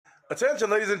Attention,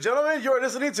 ladies and gentlemen, you're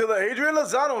listening to the Adrian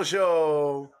Lozano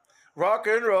Show. Rock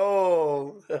and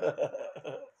roll.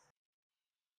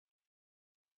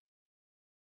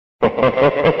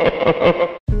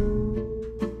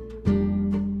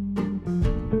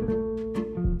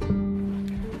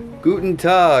 Guten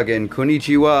Tag and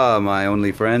konnichiwa, my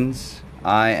only friends.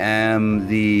 I am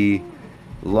the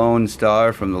Lone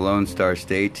Star from the Lone Star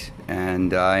State,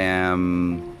 and I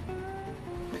am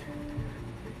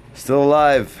still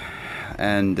alive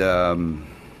and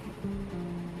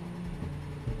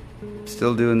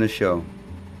still doing the show.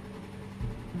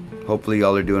 Hopefully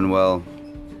y'all are doing well.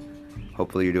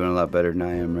 Hopefully you're doing a lot better than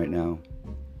I am right now.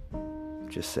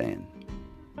 Just saying.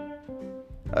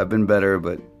 I've been better,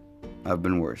 but I've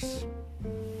been worse.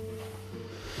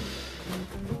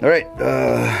 Alright,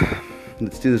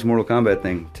 let's do this Mortal Kombat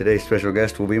thing. Today's special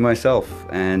guest will be myself,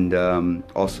 and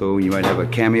also you might have a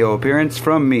cameo appearance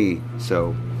from me.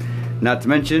 So, not to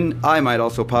mention, I might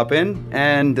also pop in,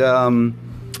 and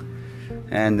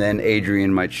then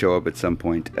Adrian might show up at some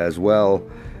point as well.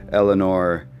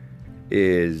 Eleanor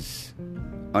is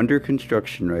under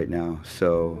construction right now,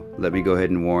 so let me go ahead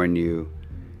and warn you.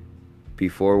 Be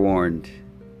forewarned.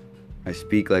 I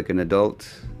speak like an adult,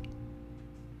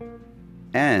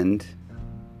 and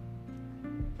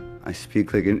I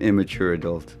speak like an immature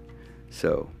adult.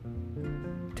 So,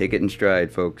 take it in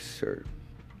stride, folks, or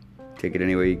take it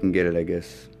any way you can get it, I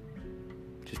guess.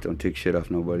 Just don't take shit off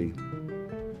nobody,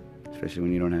 especially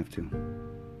when you don't have to.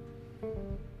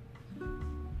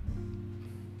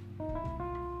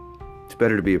 It's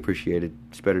better to be appreciated.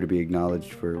 It's better to be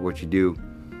acknowledged for what you do.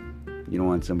 You don't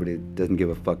want somebody that doesn't give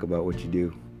a fuck about what you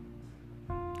do.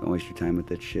 Don't waste your time with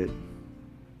that shit.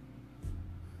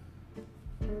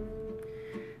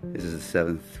 This is the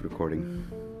 7th recording.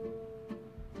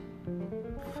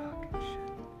 Fucking shit.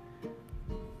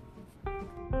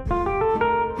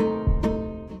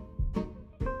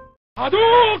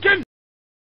 Hadouken!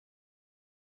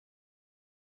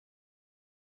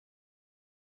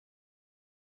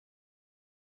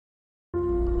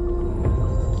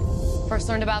 First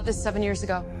learned about this 7 years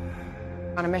ago.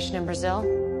 On a mission in Brazil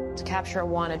to capture a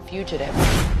wanted fugitive.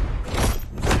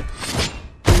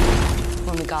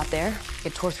 When we got there,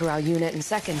 it tore through our unit in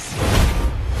seconds.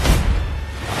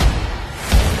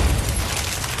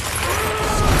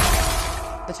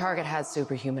 The target had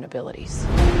superhuman abilities.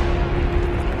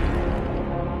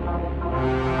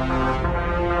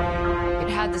 It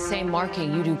had the same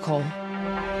marking you do, Cole.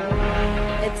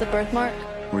 It's a birthmark.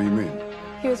 What do you mean?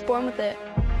 He was born with it.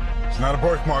 It's not a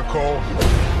birthmark, Cole.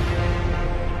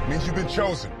 It means you've been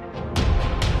chosen.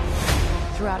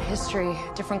 Throughout history,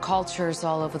 different cultures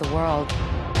all over the world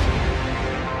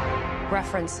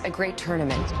reference a great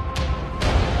tournament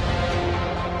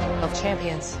of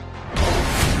champions.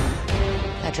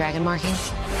 That dragon marking?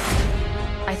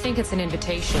 I think it's an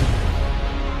invitation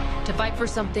to fight for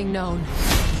something known.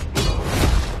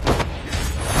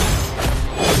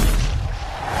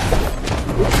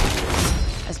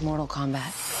 As Mortal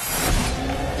Kombat.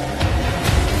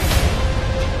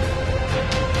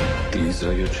 These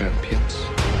are your champions.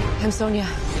 I'm Sonya.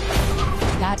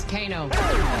 That's Kano.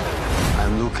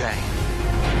 I'm Liu Kang.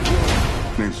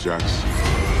 Name's Jax.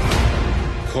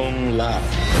 Kung Lao.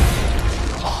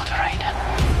 Lord Raiden.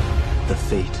 The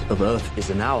fate of Earth is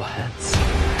in our hands.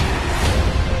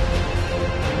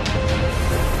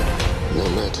 No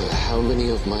matter how many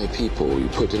of my people you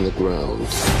put in the ground,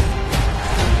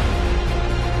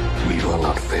 we will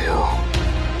not fail.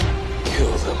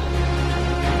 Kill them.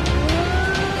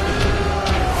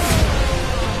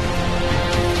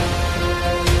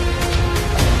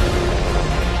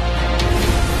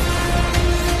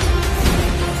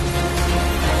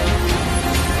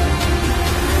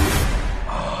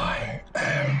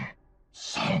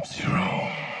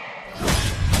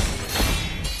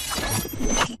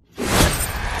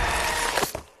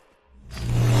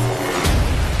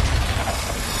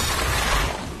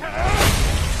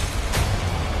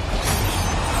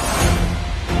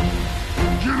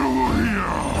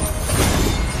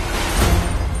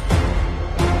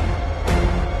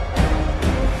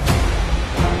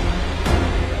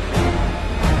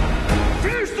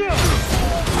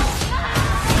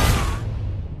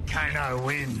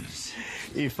 Wins.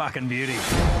 You fucking beauty.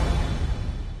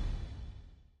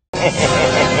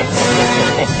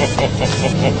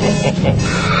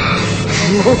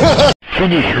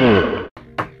 Finish her.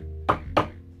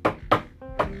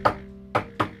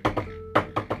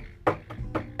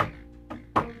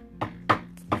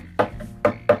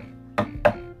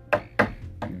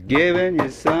 Giving you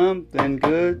something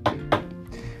good.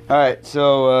 All right,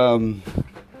 so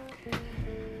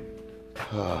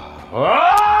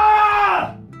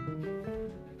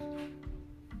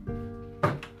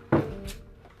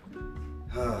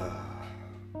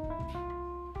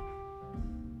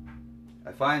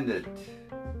find that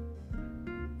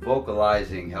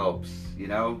vocalizing helps, you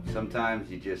know? Sometimes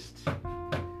you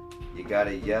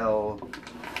gotta yell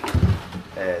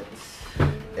at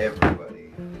everybody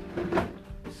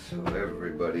so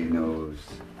everybody knows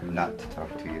not to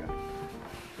talk to you.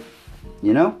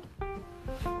 You know?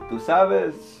 Tú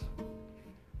sabes.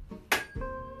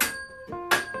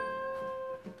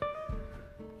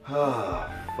 Oh,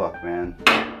 fuck, man.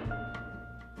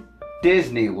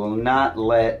 Disney will not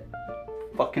let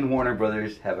fucking Warner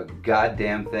Brothers have a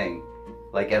goddamn thing.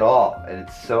 Like, at all. And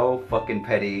it's so fucking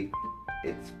petty.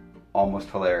 It's almost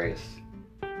hilarious.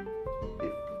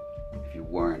 If you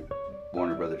weren't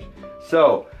Warner Brothers.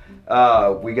 So,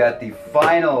 we got the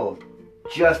final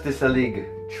Justice League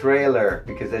trailer,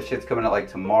 because that shit's coming out like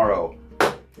tomorrow.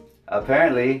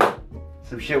 Apparently,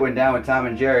 some shit went down with Tom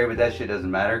and Jerry, but that shit doesn't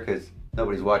matter, because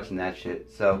nobody's watching that shit.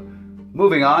 So,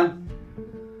 moving on.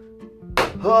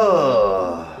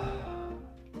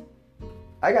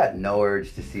 I got no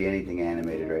urge to see anything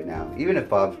animated right now. Even if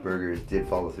Bob's Burgers did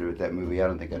follow through with that movie, I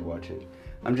don't think I'd watch it.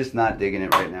 I'm just not digging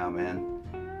it right now, man.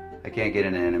 I can't get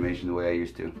into animation the way I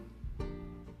used to.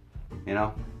 You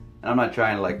know? And I'm not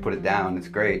trying to, like, put it down. It's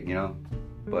great, you know?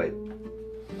 But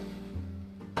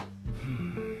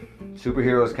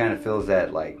superheroes kind of fills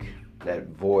that, like, that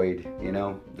void, you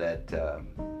know? That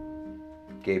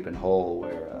gaping hole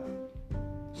where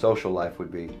social life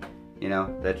would be. You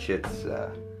know? That shit's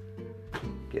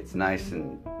gets nice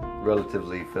and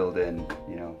relatively filled in,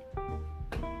 you know?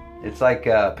 It's like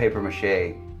paper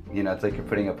mache. You know, it's like you're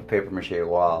putting up a paper mache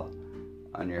wall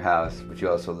on your house, but you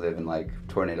also live in, like,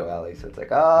 Tornado Alley, so it's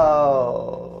like,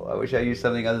 oh, I wish I used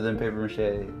something other than paper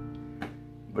mache.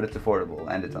 But it's affordable,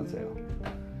 and it's on sale.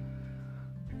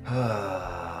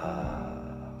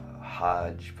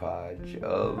 Hodgepodge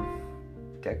of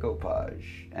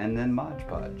decoupage, and then Mod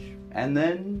Podge, and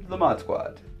then the Mod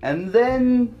Squad, and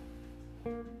then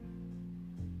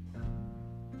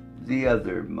the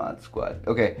other Mod Squad.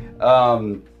 Okay,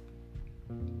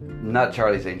 not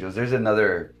Charlie's Angels. There's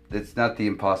another. It's not the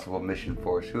Impossible Mission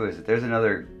Force. Who is it? There's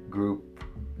another group.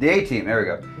 The A-Team. There we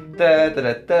go. Da, da,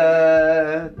 da,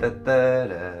 da, da, da,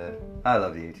 da. I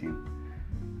love the A-Team.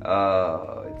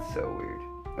 Oh, it's so weird.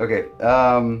 Okay.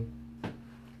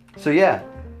 So yeah,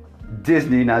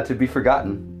 Disney, not to be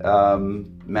forgotten,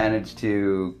 managed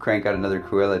to crank out another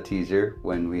Cruella teaser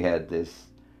when we had this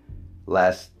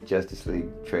last Justice League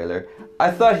trailer.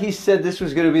 I thought he said this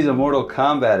was going to be the Mortal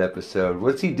Kombat episode.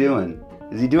 What's he doing?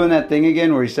 Is he doing that thing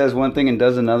again where he says one thing and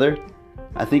does another?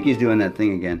 I think he's doing that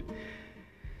thing again.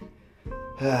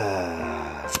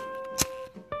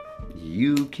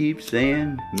 You keep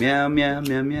saying meow, meow,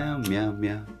 meow, meow, meow,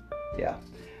 meow. Yeah.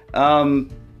 I'll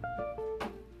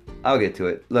get to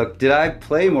it. Look, did I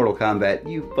play Mortal Kombat?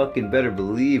 You fucking better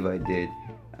believe I did.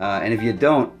 And if you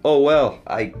don't, oh well,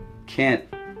 I can't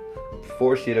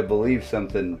force you to believe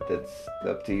something that's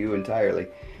up to you entirely.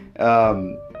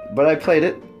 But I played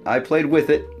it. I played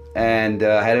with it, and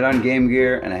I had it on Game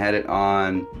Gear, and I had it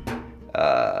on,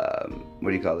 what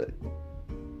do you call it?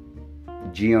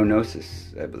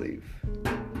 Geonosis, I believe.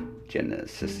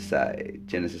 Genesis.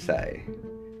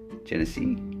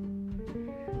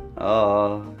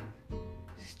 Oh,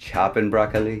 chopping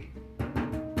broccoli.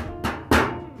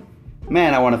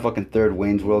 Man, I want a fucking third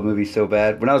Wayne's World movie so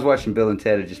bad. When I was watching Bill and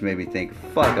Ted, it just made me think,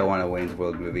 fuck, I want a Wayne's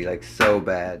World movie, like, so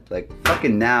bad. Like,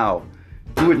 fucking now.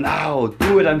 Do it now.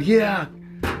 Do it. I'm here.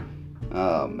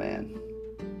 Oh, man.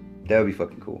 That would be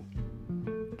fucking cool.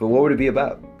 But what would it be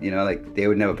about? You know, like, they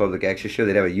wouldn't have a public access show.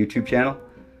 They'd have a YouTube channel.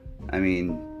 I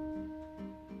mean,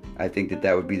 I think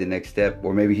that would be the next step.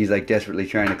 Or maybe he's, like, desperately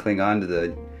trying to cling on to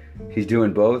the... He's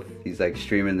doing both. He's, like,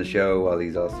 streaming the show while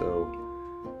he's also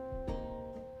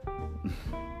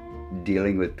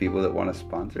dealing with people that want to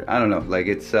sponsor. I don't know. Like,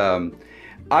 it's... I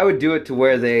would do it to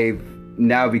where they've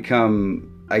now become...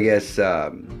 I guess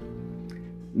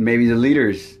maybe the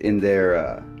leaders in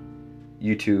their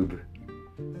YouTube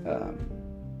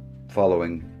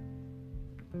following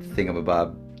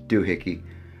thingamabob doohickey.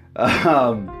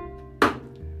 I'm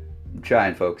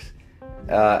trying, folks.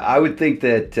 I would think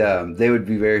that they would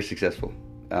be very successful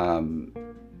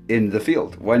in the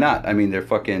field. Why not? I mean,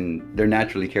 they're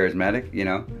naturally charismatic, you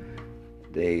know.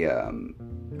 They, I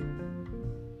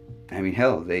mean,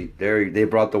 hell, they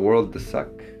brought the world to suck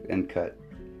and cut.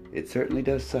 It certainly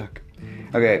does suck.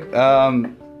 Okay,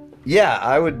 yeah,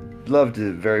 I would love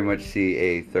to very much see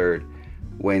a third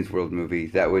Wayne's World movie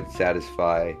that would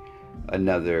satisfy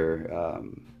another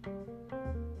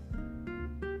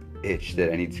itch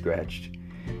that I need scratched.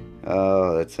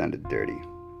 Oh, that sounded dirty.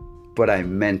 But I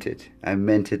meant it. I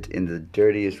meant it in the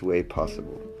dirtiest way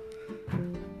possible.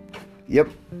 Yep.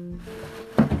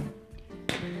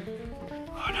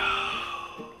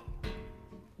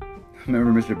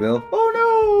 Remember Mr. Bill? Oh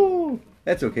no!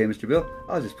 That's okay, Mr. Bill.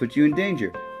 I'll just put you in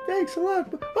danger. Thanks a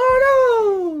lot.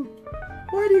 Oh no!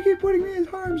 Why do you keep putting me in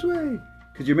harm's way?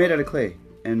 Because you're made out of clay.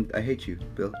 And I hate you,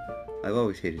 Bill. I've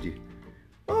always hated you.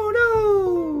 Oh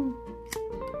no!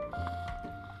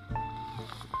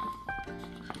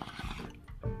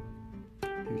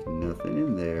 There's nothing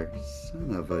in there.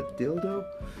 Son of a dildo.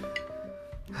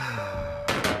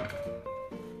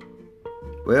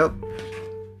 Well,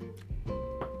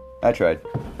 I tried.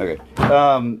 Okay.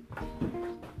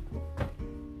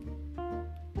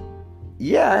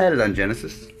 Yeah, I had it on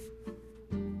Genesis.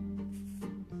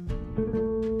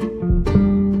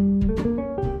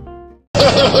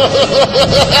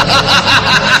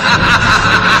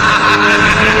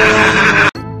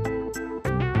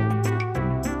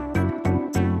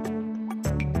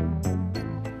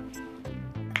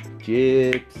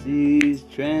 Gypsies,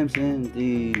 tramps, and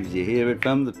thieves. You hear it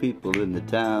from the people in the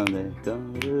town. They call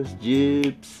us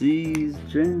gypsies,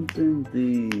 tramps, and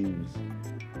thieves.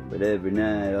 But every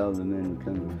night all the men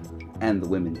come around. And the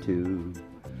women too.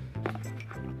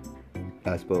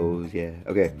 I suppose, yeah.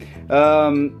 Okay.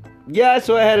 Yeah,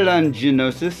 so I had it on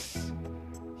Genesis.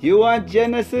 You want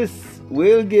Genesis?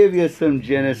 We'll give you some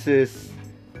Genesis.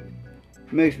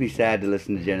 Makes me sad to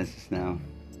listen to Genesis now.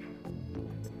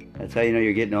 That's how you know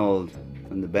you're getting old.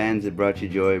 When the bands that brought you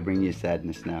joy bring you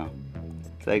sadness now.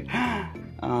 It's like,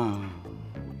 oh,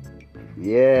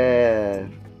 yeah.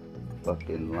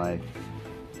 Fucking life.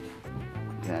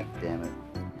 God damn it.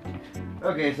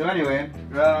 Okay, so anyway,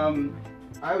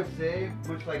 I would say,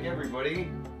 much like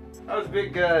everybody, I was a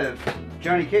big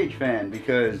Johnny Cage fan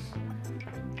because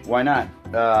why not?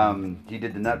 He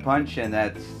did the nut punch, and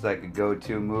that's like a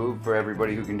go-to move for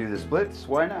everybody who can do the splits.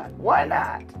 Why not? Why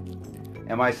not?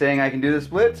 Am I saying I can do the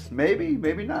splits? Maybe,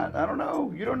 maybe not. I don't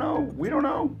know. You don't know. We don't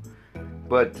know.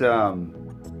 But I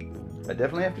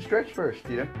definitely have to stretch first,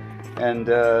 you know, and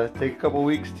take a couple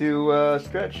weeks to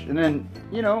stretch, and then,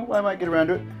 you know, I might get around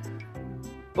to it.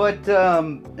 But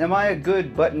am I a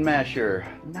good button masher?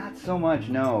 Not so much,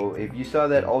 no. If you saw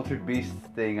that Altered Beast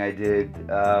thing I did,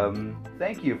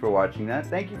 thank you for watching that.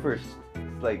 Thank you for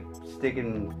like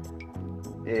sticking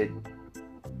it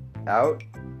out.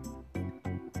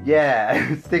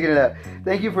 Yeah, sticking it out.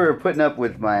 Thank you for putting up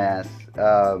with my ass.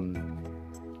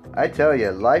 I tell you,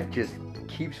 life just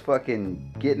keeps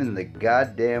fucking getting in the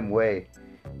goddamn way.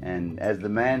 And as the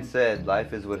man said,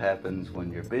 life is what happens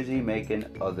when you're busy making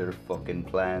other fucking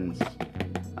plans.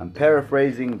 I'm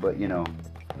paraphrasing, but you know,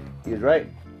 he was right.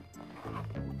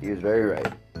 He was very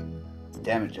right.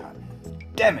 Damn it, John.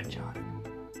 Damn it, John.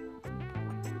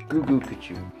 Goo goo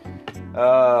Kachu.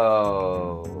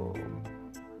 Oh.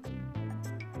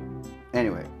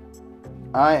 Anyway,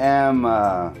 I am,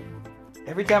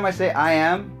 every time I say I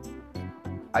am,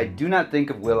 I do not think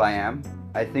of Will I Am.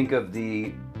 I think of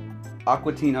the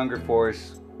Aqua Teen Hunger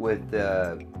Force with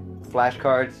the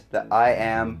flashcards, the I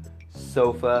Am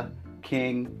Sofa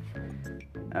King.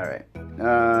 Alright,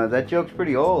 that joke's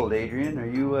pretty old, Adrian. Are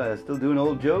you still doing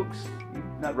old jokes? You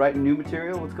not writing new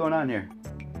material? What's going on here?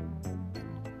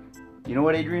 You know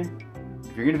what, Adrian?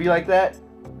 If you're gonna be like that,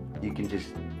 you can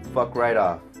just fuck right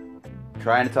off.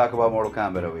 Trying to talk about Mortal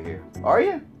Kombat over here. Are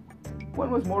you?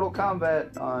 When was Mortal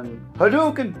Kombat on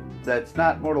Hadouken? That's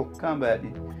not Mortal Kombat.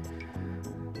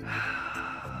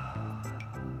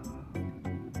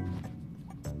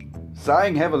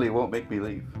 Sighing heavily won't make me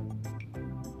leave.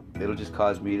 It'll just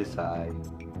cause me to sigh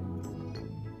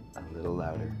a little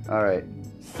louder. Alright.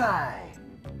 Sigh.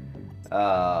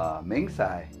 Ming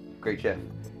Sai. Great chef.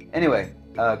 Anyway,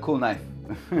 cool knife.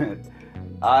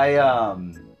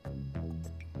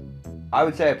 I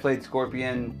would say I played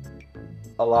Scorpion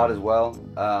a lot as well,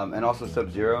 and also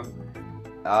Sub-Zero.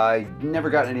 I never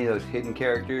got any of those hidden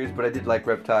characters, but I did like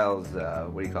Reptile's,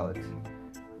 what do you call it?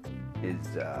 His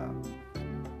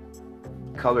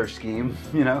color scheme,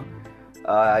 you know?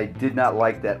 I did not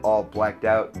like that all blacked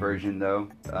out version though.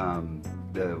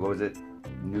 What was it?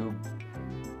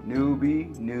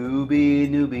 Newbie.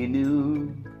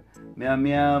 Meow,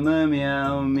 meow, meow,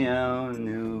 meow, meow,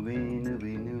 newbie.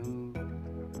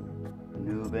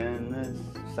 Noob and the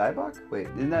Cybok? Wait,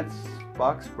 isn't that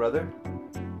Spock's brother?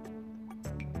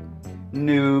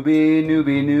 Newbie,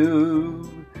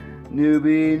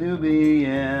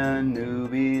 yeah,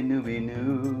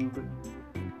 noob.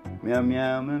 Meow,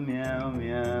 meow, meow, meow,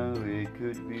 meow, it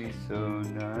could be so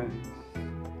nice.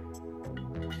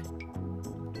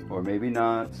 Or maybe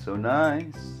not so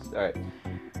nice. Alright.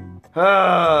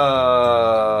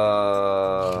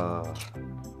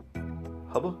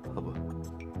 Hubba.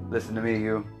 Listen to me,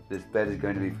 you. This bed is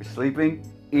going to be for sleeping,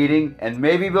 eating, and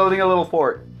maybe building a little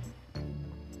fort.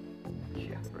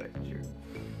 Yeah, right, sure.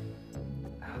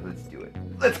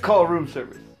 call room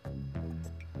service.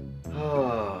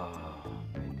 Oh,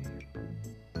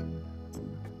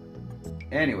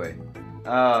 anyway,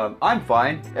 I'm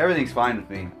fine. Everything's fine with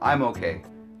me. I'm okay.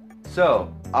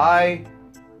 So, I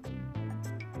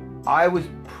was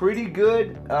pretty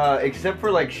good, except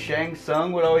for like Shang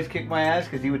Tsung would always kick my ass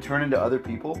because he would turn into other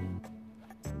people.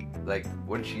 Like,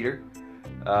 what a cheater.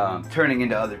 Turning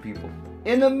into other people.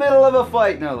 In the middle of a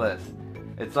fight, no less.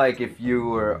 It's like if you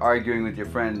were arguing with your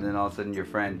friend and then all of a sudden your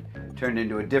friend turned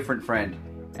into a different friend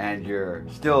and you're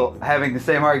still having the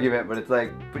same argument, but it's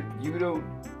like, but you don't,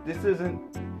 this isn't,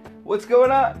 what's going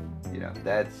on? You know,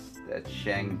 that's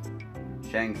Shang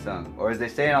Tsung. Or as they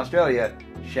say in Australia,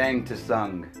 Shang to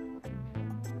Sung.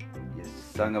 You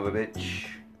son of a bitch.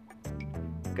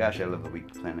 Gosh, I love the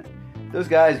Weak Planet. Those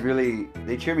guys really,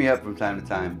 they cheer me up from time to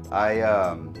time.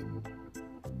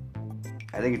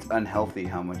 I think it's unhealthy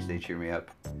how much they cheer me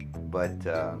up. But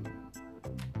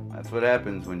that's what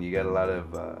happens when you get a lot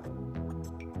of,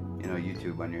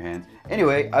 YouTube on your hands.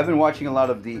 Anyway, I've been watching a lot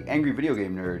of the Angry Video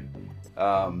Game Nerd.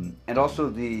 And also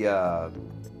the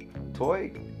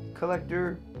Toy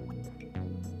Collector.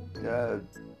 The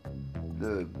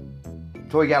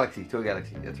Toy Galaxy,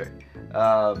 that's right.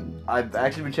 I've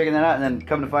actually been checking that out, and then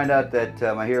come to find out that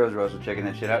my heroes were also checking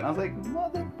that shit out, and I was like,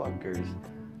 motherfuckers.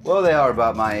 Well, they are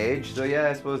about my age, so yeah,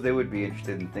 I suppose they would be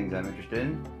interested in things I'm interested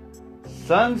in.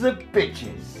 Sons of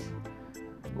bitches.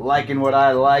 Liking what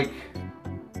I like,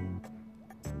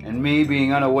 and me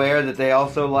being unaware that they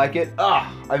also like it. I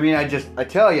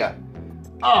tell ya.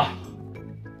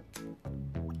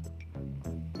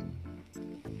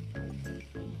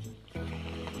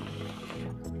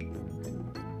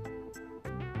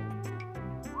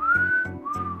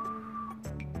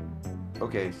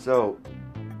 Okay, so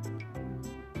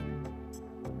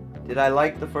did I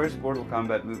like the first Mortal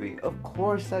Kombat movie? Of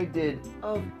course I did.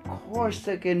 Of course,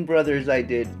 again, brothers, I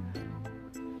did.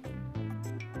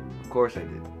 Of course I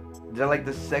did. Did I like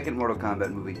the second Mortal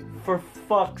Kombat movie? For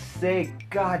fuck's sake,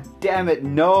 god damn it,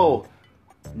 no.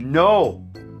 No.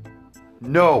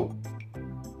 No.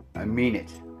 I mean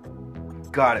it.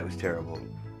 God, it was terrible.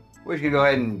 We're just gonna go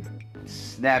ahead and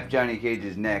snap Johnny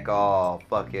Cage's neck all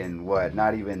fucking, what,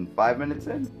 not even 5 minutes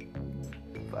in?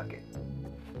 Fuck it.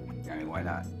 I mean, why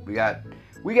not? We got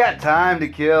time to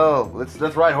kill. Let's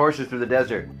ride horses through the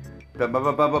desert.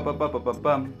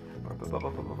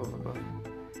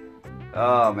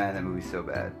 Oh man, that movie's so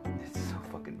bad. It's so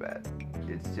fucking bad.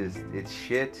 It's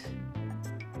shit.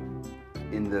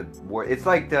 In the war, it's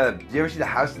like did you ever see the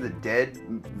House of the Dead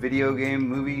video game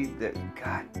movie? That,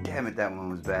 god damn it, that one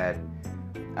was bad.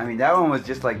 I mean, that one was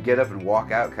just like get up and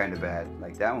walk out kind of bad.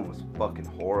 Like, that one was fucking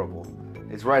horrible.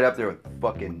 It's right up there with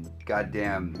fucking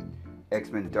goddamn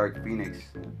X-Men Dark Phoenix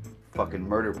fucking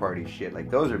murder party shit.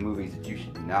 Like, those are movies that you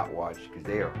should not watch because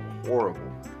they are horrible.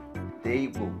 They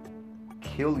will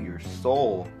kill your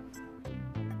soul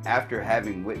after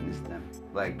having witnessed them.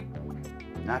 Like,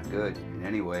 not good in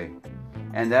any way.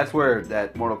 And that's where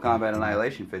that Mortal Kombat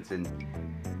Annihilation fits in.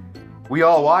 We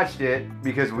all watched it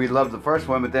because we loved the first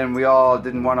one, but then we all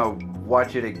didn't want to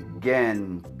watch it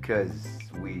again because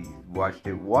we watched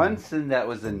it once and that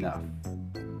was enough.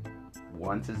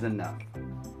 Once is enough.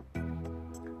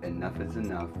 Enough is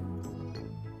enough.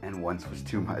 And once was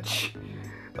too much.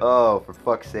 Oh, for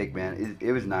fuck's sake, man.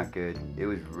 It was not good. It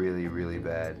was really, really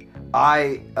bad.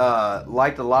 I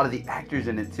liked a lot of the actors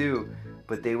in it too,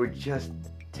 but they were just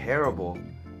terrible.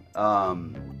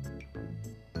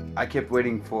 I kept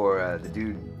waiting for the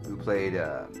dude who played,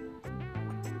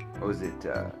 what was it,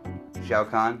 Shao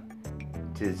Kahn,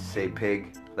 to say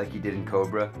pig, like he did in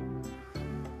Cobra.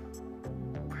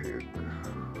 Pig.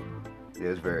 It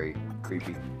was very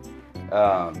creepy.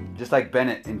 Just like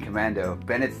Bennett in Commando.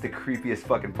 Bennett's the creepiest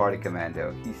fucking part of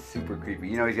Commando. He's super creepy.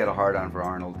 You know he's got a hard-on for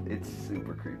Arnold. It's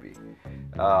super creepy.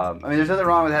 I mean, there's nothing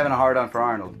wrong with having a hard-on for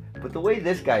Arnold, but the way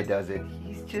this guy does it,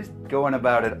 he's just going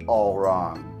about it all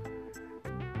wrong.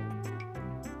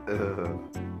 Ugh.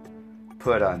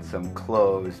 Put on some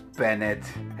clothes, Bennett.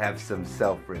 Have some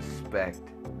self-respect.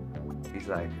 He's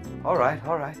like, alright.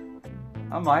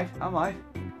 I might.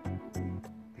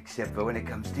 Except for when it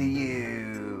comes to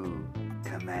you,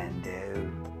 Commando.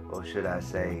 Or should I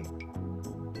say,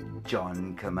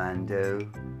 John Commando.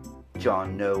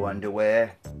 John No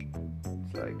Underwear.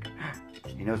 It's like,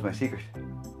 he knows my secret.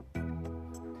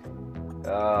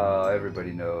 Oh,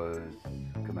 everybody knows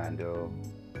Commando.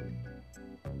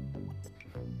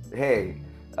 Hey,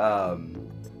 what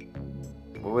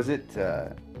was it?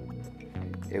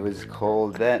 It was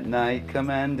cold that night,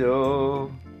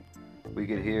 Commando. We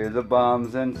could hear the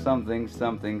bombs and something,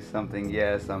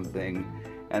 yeah, something.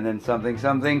 And then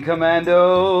something,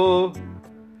 Commando.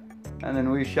 And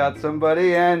then we shot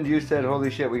somebody, and you said,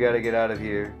 holy shit, we gotta get out of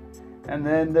here. And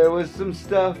then there was some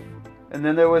stuff, and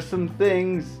then there was some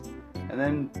things, and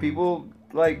then people,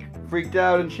 like, freaked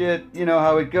out and shit. You know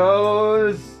how it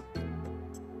goes.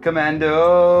 Commando.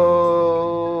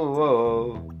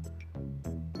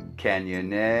 Canyonero.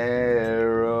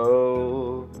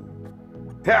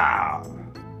 Yeah!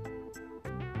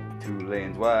 2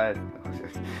 lanes wide.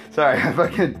 Sorry, I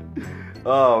fucking...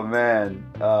 Oh, man.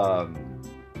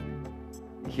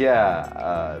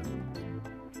 Yeah,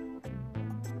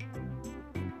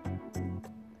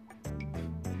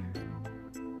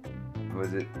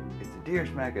 was it? It's a deer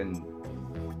smacking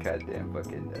goddamn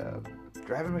fucking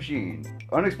driving machine.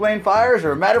 Unexplained fires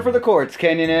are a matter for the courts.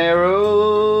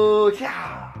 Canyonero,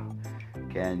 yeah.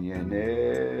 Canyonero,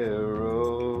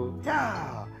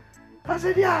 yeah. I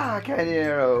said, yeah,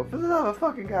 Canyonero. For the love of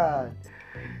fucking God,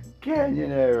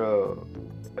 Canyonero.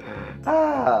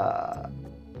 Ah.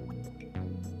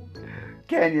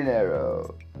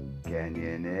 Canyonero.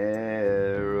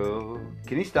 Canyonero.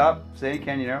 Can you stop saying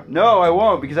Canyonero? No, I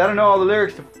won't, because I don't know all the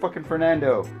lyrics to fucking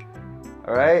Fernando.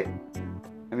 Alright?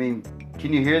 I mean,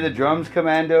 can you hear the drums,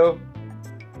 Commando?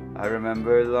 I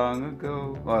remember long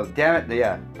ago. Well, damn it,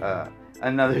 yeah.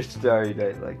 Another starry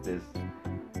night like this.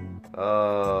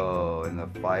 Oh, in the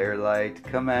firelight,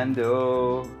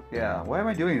 Commando. Yeah, why am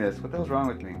I doing this? What the hell's wrong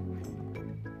with me?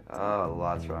 Oh, a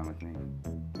lot's wrong with me.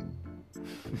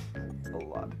 A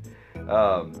lot.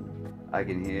 I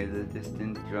can hear the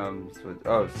distant drums with,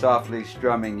 softly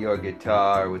strumming your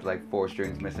guitar with like 4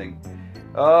 strings missing.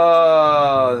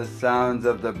 Oh, the sounds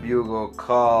of the bugle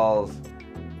calls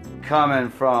coming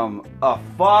from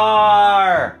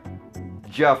afar.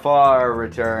 Jafar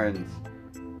returns.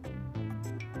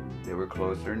 They were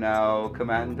closer now,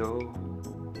 Commando.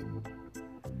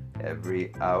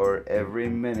 Every hour, every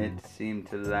minute seemed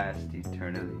to last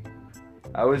eternally.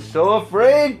 I was so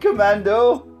afraid,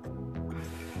 Commando.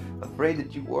 Afraid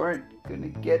that you weren't gonna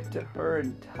get to her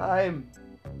in time.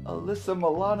 Alyssa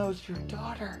Milano's your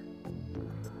daughter.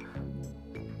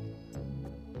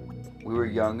 We were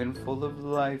young and full of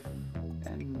life,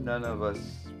 and none of us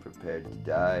prepared to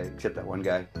die, except that one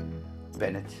guy,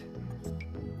 Bennett.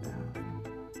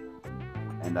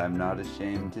 And I'm not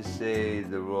ashamed to say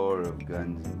the roar of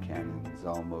guns and cannons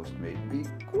almost made me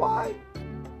quiet.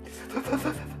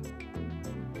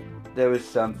 There was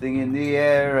something in the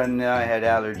air, and I had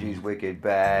allergies wicked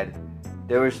bad.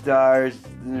 There were stars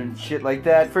and shit like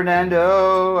that.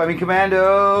 Commando!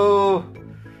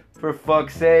 For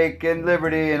fuck's sake, and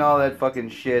liberty and all that fucking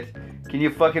shit. Can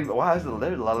you fucking... Wow, there's a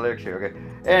lot of lyrics here, okay.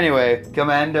 Anyway,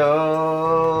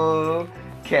 Commando...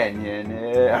 Canyon...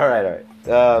 Alright.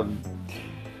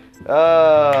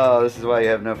 Oh, this is why you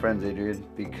have no friends, Adrian.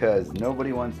 Because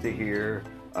nobody wants to hear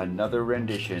another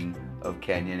rendition of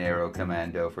Canyonero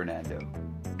Commando Fernando.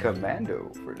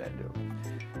 Commando Fernando.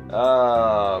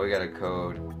 Oh, we got a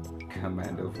code.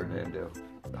 Commando Fernando.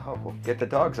 Oh, well, get the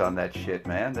dogs on that shit,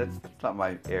 man. That's not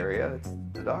my area. That's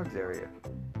the dog's area.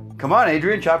 Come on,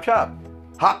 Adrian. Chop, chop.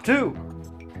 Hop 2.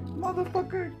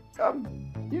 Motherfucker.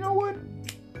 You know what?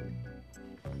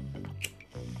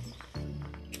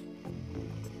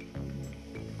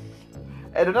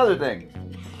 And another thing.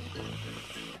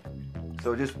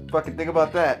 So just fucking think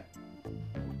about that.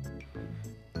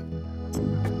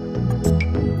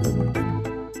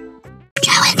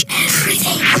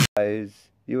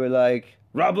 You were like,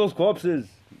 rob those corpses.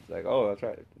 It's like, oh, that's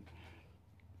right.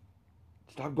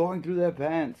 Stop going through their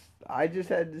pants. I just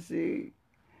had to see.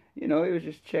 He was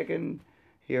just checking.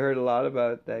 He heard a lot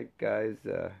about that guy's,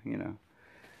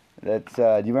 That's, do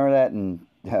you remember that in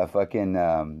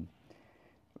fucking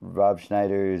Rob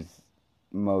Schneider's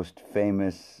most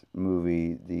famous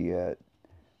movie, the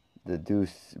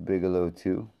Deuce Bigalow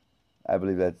 2? I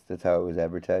believe that's how it was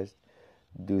advertised.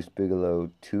 Deuce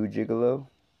Bigalow 2 Gigolo.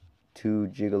 2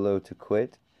 Gigolo to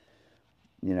quit.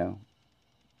 Yeah,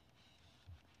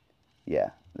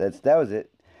 that was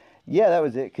it. Yeah, that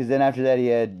was it. Because then after that he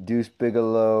had Deuce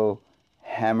Bigalow,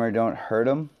 Hammer Don't Hurt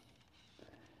 'Em.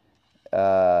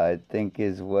 I think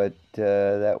is what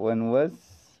that one was.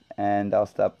 And I'll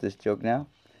stop this joke now.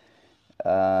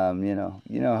 You know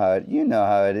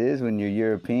how it is when you're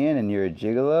European and you're a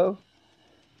gigolo,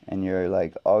 and you're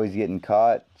like always getting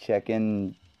caught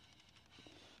checking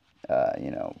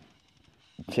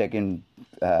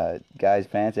guys'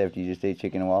 pants after you just ate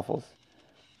chicken and waffles.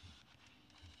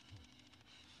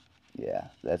 Yeah,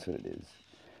 that's what it is.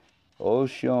 Oh,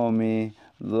 show me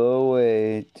the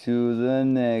way to the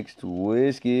next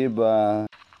whiskey bar.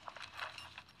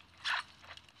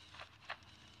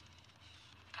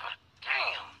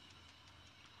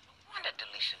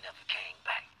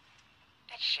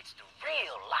 Shit's the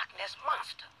real Loch Ness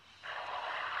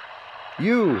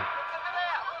You. What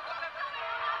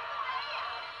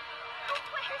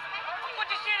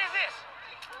the shit is this?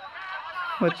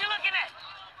 What you looking at?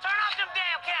 Turn off them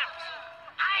damn cameras.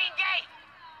 I ain't gay.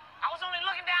 I was only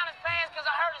looking down his pants because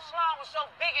I heard his schlong was so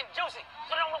big and juicy.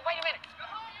 But wait a minute.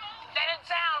 That didn't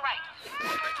sound right.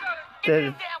 Give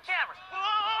me them damn cameras.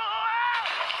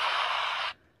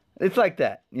 It's like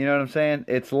that. You know what I'm saying?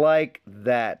 It's like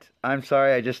that. I'm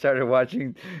sorry, I just started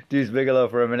watching Deuce Bigelow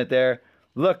for a minute there.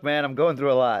 Look, man, I'm going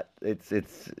through a lot. It's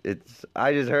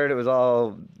I just heard it was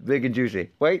all big and juicy.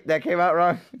 Wait, that came out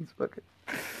wrong. It's fucking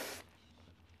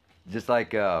just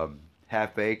like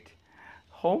Half-Baked.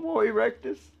 Homo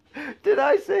erectus? Did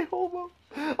I say homo?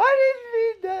 I didn't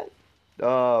mean that.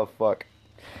 Oh, fuck.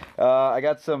 I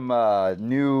got some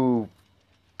new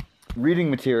reading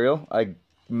material. I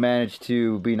managed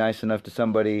to be nice enough to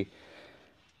somebody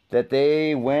that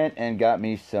they went and got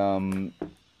me some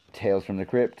Tales from the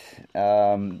Crypt.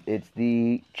 It's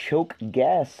the Choke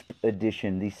Gasp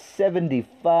edition, the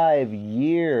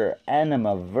 75-year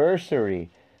anniversary,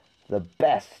 the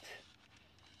best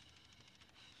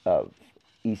of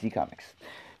EC Comics.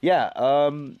 Yeah,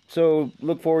 so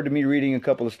look forward to me reading a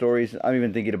couple of stories. I'm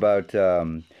even thinking about,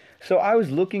 so I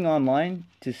was looking online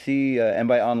to see, and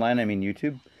by online I mean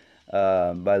YouTube.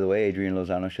 By the way, Adrian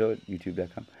Lozano Show at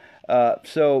youtube.com.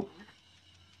 So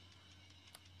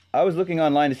I was looking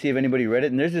online to see if anybody read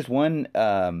it, and there's this one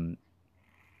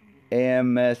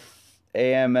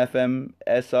AMFM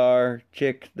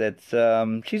chick that's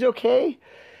she's okay.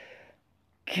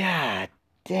 God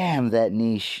damn that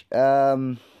niche.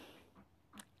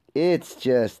 It's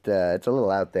just it's a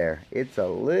little out there. It's a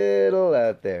little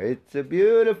out there. It's a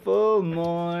beautiful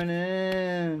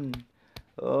morning.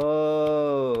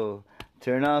 Oh,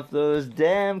 turn off those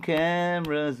damn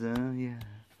cameras. Yeah.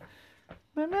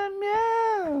 Meow, meow,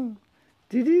 meow.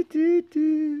 Do, do, do,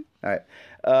 do. Alright.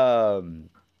 The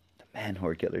man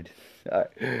whore killer.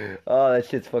 Alright. Oh, that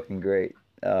shit's fucking great.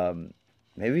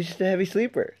 Maybe he's just a heavy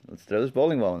sleeper. Let's throw this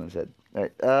bowling ball in his head.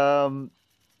 Alright.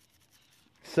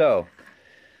 So.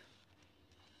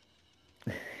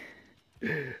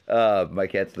 My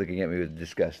cat's looking at me with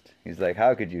disgust. He's like,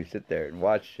 how could you sit there and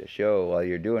watch a show while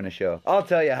you're doing a show? I'll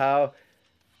tell you how.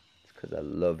 It's because I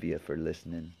love you for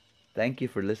listening. Thank you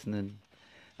for listening.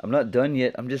 I'm not done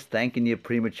yet. I'm just thanking you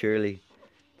prematurely.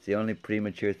 It's the only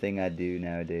premature thing I do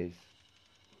nowadays.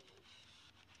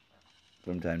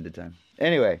 From time to time.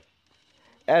 Anyway,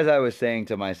 as I was saying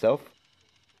to myself,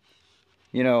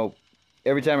 you know,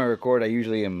 every time I record, I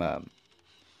usually am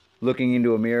looking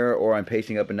into a mirror, or I'm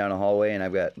pacing up and down a hallway, and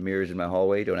I've got mirrors in my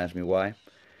hallway. Don't ask me why.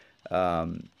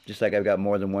 Just like I've got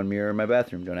more than one mirror in my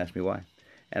bathroom. Don't ask me why.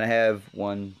 And I have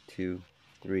 1, 2,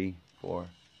 3, 4.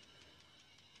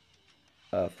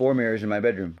 4 mirrors in my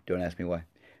bedroom. Don't ask me why.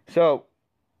 So,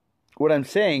 what I'm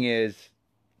saying is,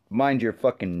 mind your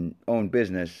fucking own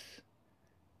business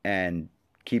and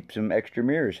keep some extra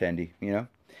mirrors handy, you know?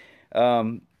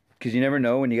 Because you never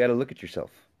know when you got to look at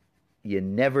yourself. You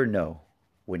never know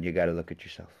when you got to look at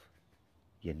yourself.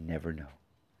 You never know.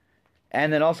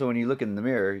 And then also when you look in the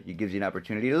mirror, it gives you an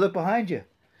opportunity to look behind you.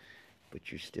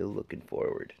 But you're still looking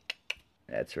forward.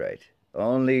 That's right.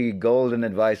 Only golden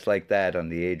advice like that on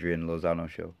the Adrian Lozano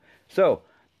Show. So,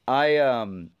 I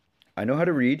know how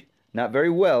to read. Not very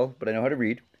well, but I know how to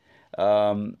read.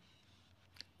 I'm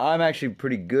actually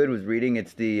pretty good with reading.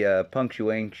 It's the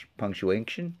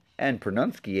punctuation and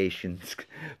pronunciations.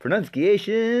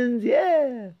 Pronunciations,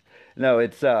 yeah. No,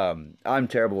 it's, I'm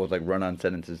terrible with, like, run-on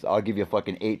sentences. I'll give you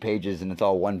fucking 8 pages and it's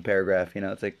all one paragraph, you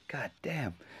know? It's like, god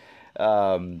damn.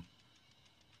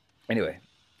 Anyway,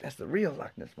 that's the real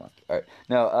Loch Ness Monster. Alright,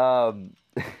 now,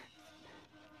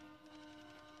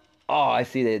 oh, I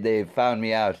see they found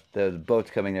me out. The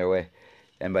boat's coming their way.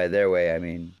 And by their way, I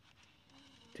mean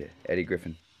to Eddie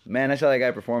Griffin. Man, I saw that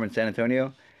guy perform in San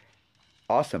Antonio.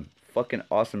 Awesome. Fucking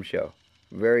awesome show.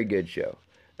 Very good show.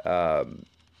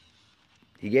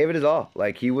 He gave it his all.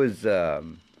 Like, he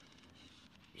wasn't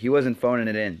phoning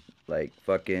it in. Like,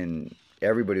 fucking,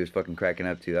 everybody was fucking cracking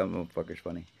up, too. That motherfucker's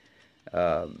funny.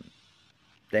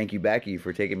 Thank you, Backy,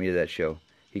 for taking me to that show.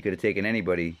 He could have taken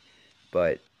anybody,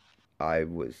 but I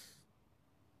was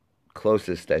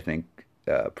closest, I think,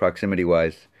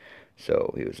 proximity-wise.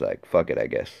 So he was like, fuck it, I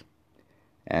guess.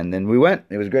 And then we went.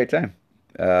 It was a great time.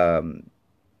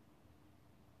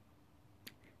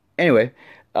 Anyway,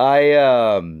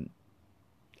 I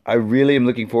really am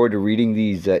looking forward to reading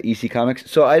these EC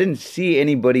comics. So I didn't see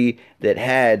anybody that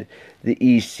had the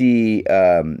EC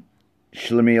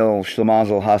Schlemiel,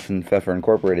 Schlemazel, Hassan, Pfeffer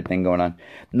Incorporated thing going on.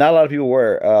 Not a lot of people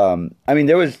were. I mean,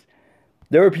 there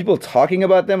were people talking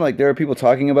about them. Like, there were people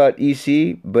talking about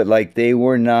EC, but, like, they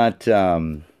were not,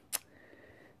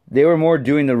 they were more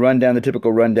doing the rundown, the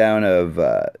typical rundown of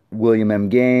William M.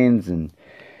 Gaines and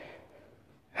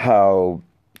how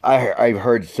I've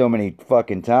heard so many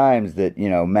fucking times that, you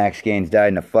know, Max Gaines died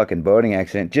in a fucking boating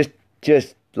accident.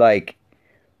 Just like,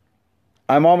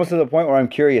 I'm almost to the point where I'm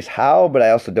curious how, but I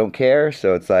also don't care.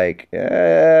 So it's like,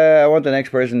 I want the next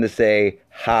person to say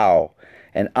how.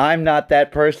 And I'm not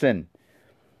that person.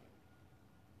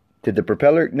 Did the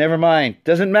propeller? Never mind.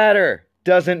 Doesn't matter.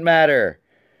 Doesn't matter.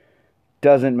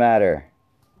 Doesn't matter.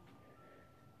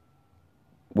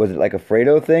 Was it like a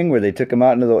Fredo thing where they took him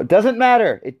out into the... Doesn't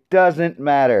matter. It doesn't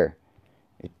matter.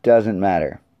 It doesn't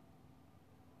matter.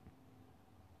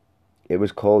 It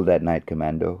was cold that night,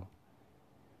 Commando.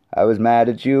 I was mad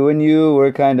at you, and you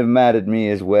were kind of mad at me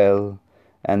as well.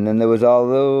 And then there was all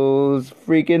those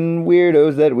freaking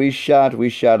weirdos that we shot. We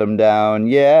shot them down.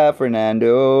 Yeah,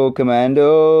 Fernando,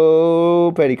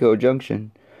 Commando, Petticoat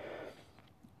Junction.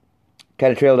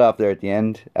 Kind of trailed off there at the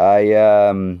end.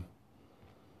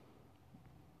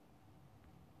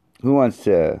 Who wants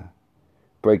to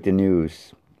break the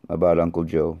news about Uncle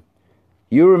Joe?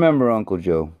 You remember Uncle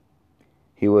Joe.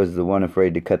 He was the one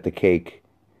afraid to cut the cake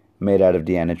made out of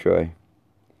Deanna Troy.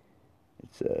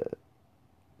 It's a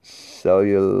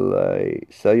celluloid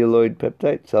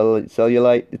peptide?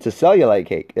 Cellulite. It's a cellulite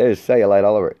cake. There's cellulite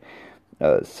all over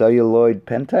it. Celluloid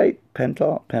pentite?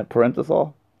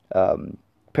 Parenthethol?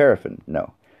 Paraffin.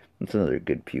 No. That's another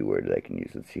good P word that I can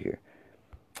use. Let's see here.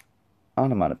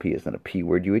 Onomatopoeia is not a P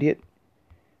word, you idiot.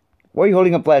 Why are you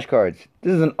holding up flashcards?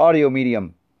 This is an audio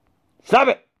medium. Stop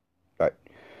it! Alright.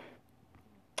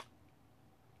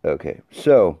 Okay,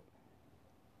 so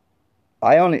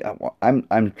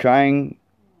I'm trying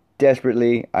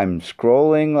desperately. I'm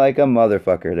scrolling like a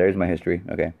motherfucker. There's my history.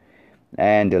 Okay.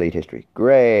 And delete history.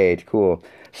 Great, cool.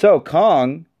 So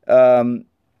Kong,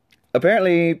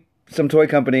 apparently some toy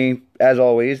company, as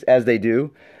always, as they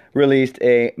do, released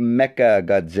a Mecha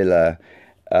Godzilla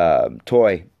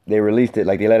toy. They released it,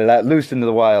 like they let it out loose into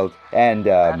the wild. And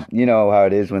you know how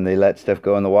it is when they let stuff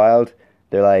go in the wild.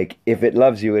 They're like, if it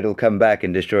loves you, it'll come back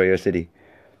and destroy your city.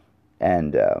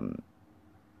 And,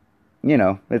 you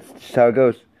know, that's just how it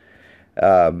goes.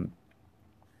 So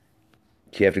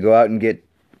you have to go out and get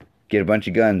a bunch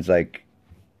of guns, like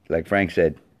Frank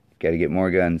said. Got to get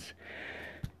more guns.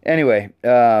 Anyway,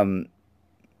 I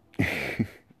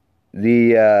mean,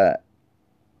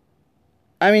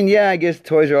 yeah, I guess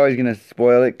toys are always going to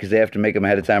spoil it because they have to make them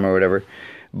ahead of time or whatever.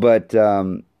 But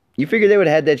you figure they would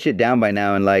have had that shit down by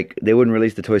now and, like, they wouldn't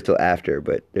release the toys till after.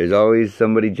 But there's always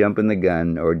somebody jumping the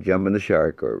gun or jumping the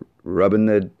shark or rubbing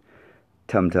the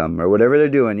tum-tum or whatever they're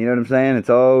doing. You know what I'm saying? It's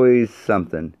always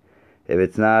something. If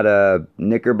it's not a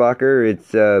knickerbocker,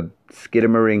 it's a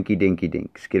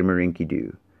skidamarinky-dinky-dink.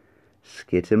 Skidamarinky-doo.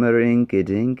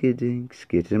 Skidamarinky-dinky-dink.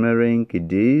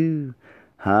 Skidamarinky-doo.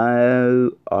 How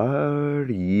are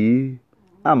you?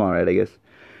 I'm alright, I guess.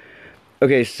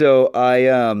 Okay, so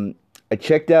I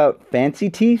checked out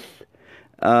Fancy Teeth.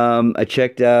 I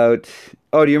checked out...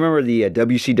 Oh, do you remember the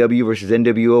WCW versus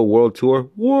NWO World Tour?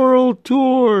 World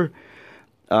Tour!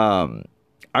 I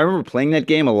remember playing that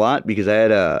game a lot because I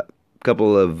had a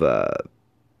couple of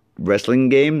wrestling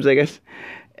games, I guess.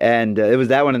 And it was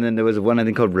that one, and then there was one I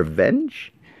think called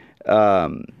Revenge.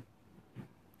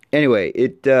 Anyway,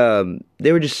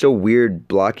 they were just so weird,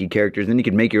 blocky characters. And then you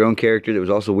could make your own character that was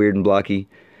also weird and blocky.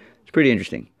 It's pretty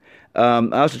interesting. I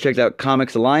also checked out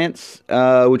Comics Alliance,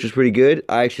 which was pretty good.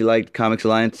 I actually liked Comics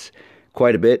Alliance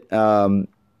quite a bit. The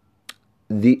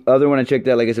other one I checked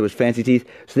out, like I said, was Fancy Teeth.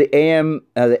 So the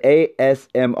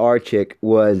ASMR chick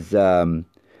was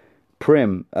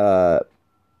Prim.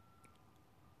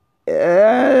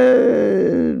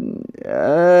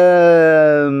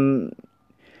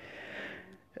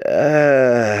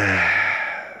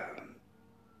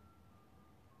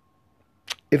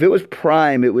 If it was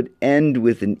Prime, it would end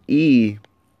with an E,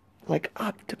 like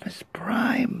Optimus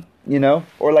Prime, you know,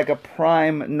 or like a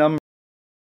prime number.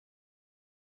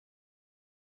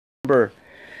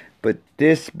 But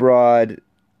this broad,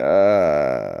 off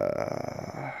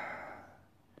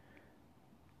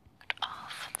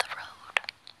the road.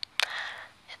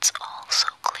 It's all so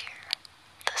clear.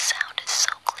 The sound is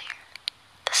so clear.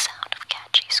 The sound of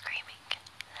catchy screaming.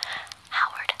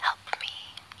 Howard, help me.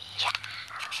 Yeah.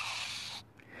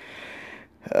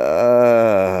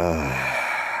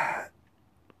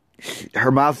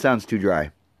 Her mouth sounds too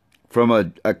dry. From a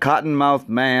cottonmouth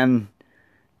man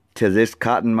to this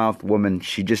cottonmouth woman,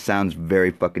 she just sounds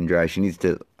very fucking dry. She needs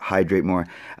to hydrate more.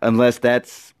 Unless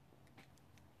that's...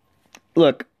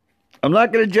 Look, I'm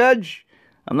not going to judge.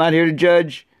 I'm not here to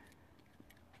judge.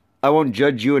 I won't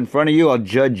judge you in front of you. I'll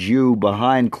judge you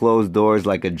behind closed doors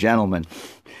like a gentleman.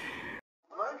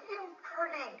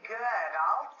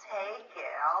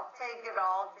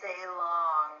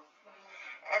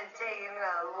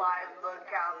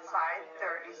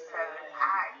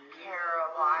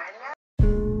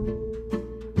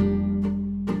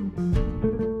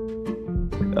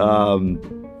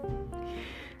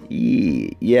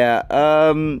 Yeah.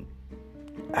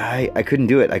 I couldn't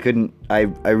do it.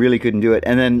 I really couldn't do it.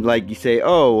 And then, like, you say,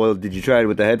 oh, well, did you try it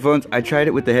with the headphones? I tried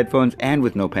it with the headphones and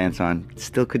with no pants on.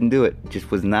 Still couldn't do it.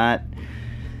 Just was not,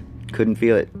 couldn't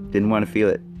feel it. Didn't want to feel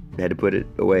it. Had to put it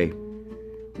away.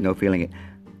 No feeling it.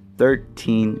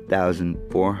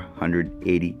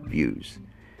 13,480 views.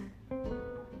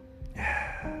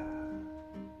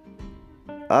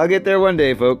 I'll get there one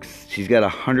day, folks. She's got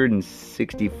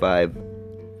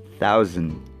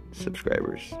 165,000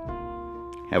 subscribers.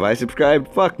 Have I subscribed?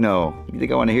 Fuck no. You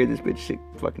think I want to hear this bitch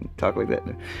fucking talk like that?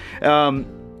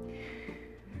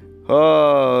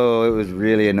 Oh, it was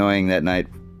really annoying that night,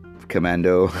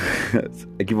 Commando. I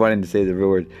keep wanting to say the real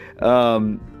word.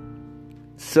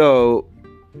 So,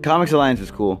 Comics Alliance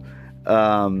was cool.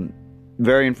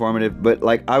 Very informative, but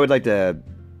like I would like to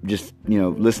just,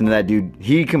 listen to that dude.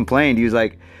 He complained. He was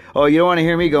like, oh, you don't want to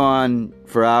hear me go on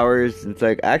for hours? And it's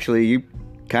like, actually, you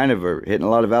kind of are hitting a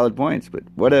lot of valid points, but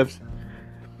what ifs?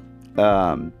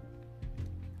 I'm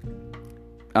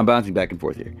bouncing back and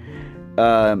forth here.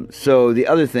 So the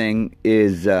other thing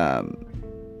is, am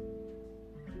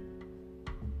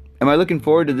I looking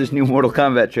forward to this new Mortal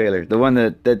Kombat trailer? The one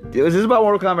that was this about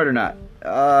Mortal Kombat or not?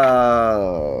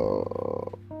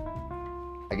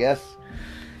 I guess.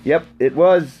 Yep, it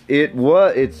was.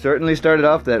 It certainly started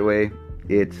off that way.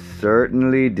 It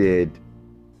certainly did.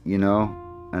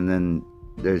 And then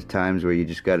there's times where you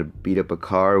just gotta beat up a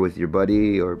car with your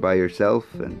buddy or by yourself,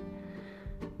 and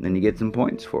then you get some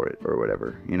points for it or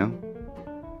whatever,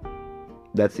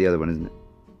 That's the other one, isn't it?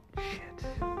 Shit.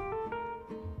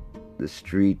 The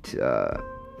street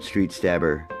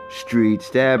stabber,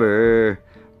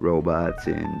 robots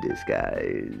in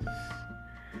disguise.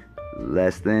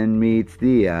 Less than meets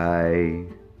the eye.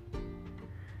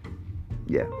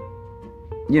 Yeah.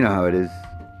 You know how it is.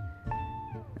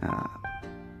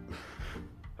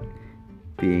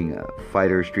 Being a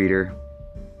fighter streeter.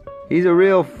 He's a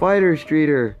real fighter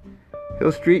streeter.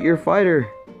 He'll street your fighter.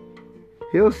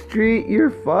 He'll street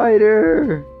your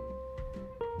fighter.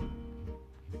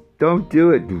 Don't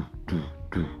do it.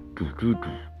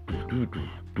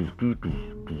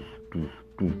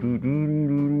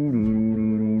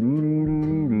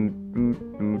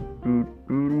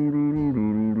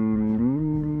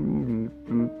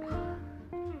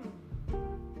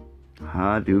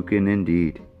 Hadouken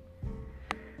indeed.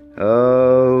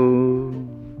 Oh,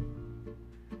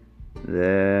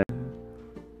 that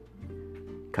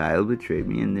Kyle betrayed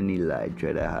me and then he lied,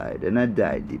 tried to hide, and I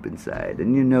died deep inside.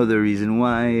 And you know the reason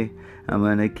why. I'm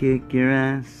gonna kick your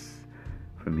ass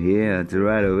from here to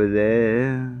right over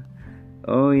there.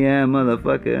 Oh yeah,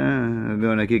 motherfucker, I'm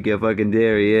gonna kick your fucking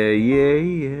dairy. Yeah.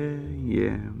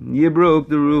 You broke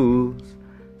the rules.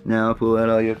 Now pull out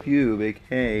all your pubic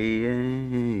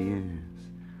hairs.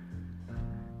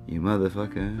 You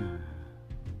motherfucker.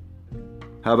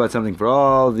 How about something for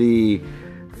all the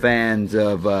fans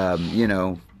of, that,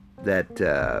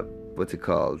 what's it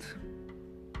called?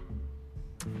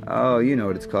 Oh, you know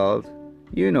what it's called.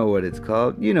 You know what it's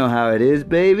called. You know how it is,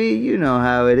 baby. You know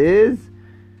how it is.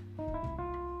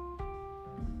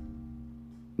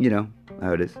 You know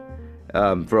how it is.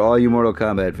 For all you Mortal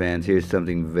Kombat fans, here's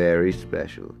something very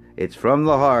special. It's from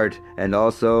the heart, and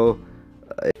also...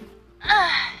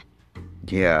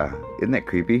 yeah, isn't that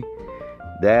creepy?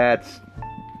 That's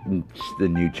the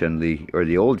new Chun-Li, or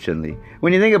the old Chun-Li.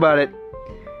 When you think about it,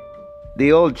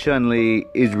 the old Chun-Li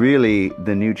is really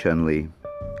the new Chun-Li.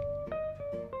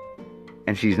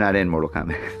 And she's not in Mortal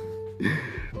Kombat.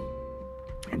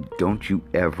 And don't you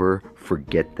ever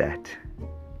forget that.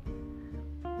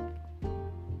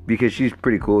 Because she's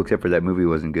pretty cool, except for that movie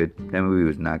wasn't good. That movie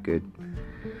was not good.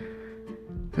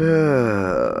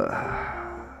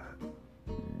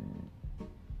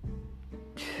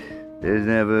 There's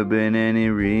never been any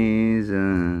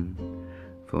reason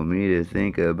for me to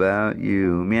think about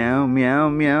you. Meow, meow,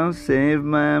 meow, save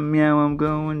my meow. I'm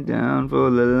going down for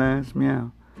the last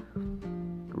meow.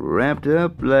 Wrapped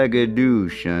up like a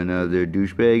douche, another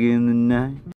douchebag in the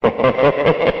night.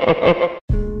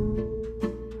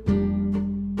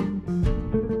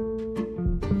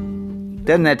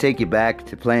 Doesn't that take you back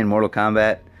to playing Mortal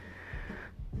Kombat?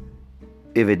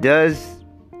 If it does,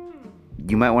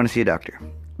 you might want to see a doctor.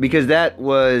 Because that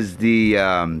was the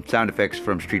sound effects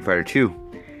from Street Fighter 2.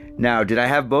 Now, did I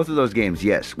have both of those games?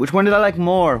 Yes. Which one did I like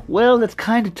more? Well, that's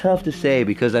kind of tough to say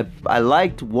because I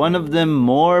liked one of them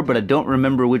more, but I don't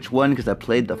remember which one because I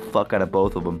played the fuck out of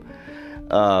both of them.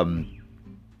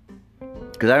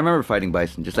 Because I remember fighting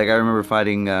Bison, just like I remember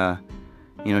fighting,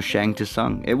 Shang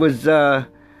Tsung. It was,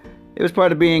 it was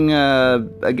part of being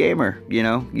a gamer, you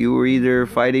know? You were either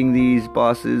fighting these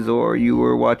bosses or you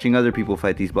were watching other people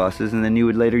fight these bosses, and then you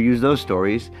would later use those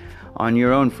stories on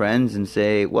your own friends and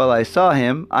say, well, I saw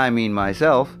him, I mean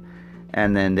myself,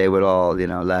 and then they would all, you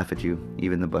know, laugh at you,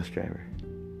 even the bus driver.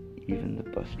 Even the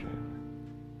bus driver.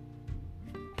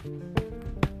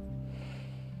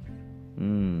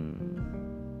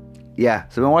 Yeah,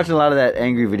 so I've been watching a lot of that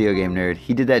Angry Video Game Nerd.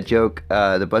 He did that joke,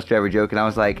 the bus driver joke, and I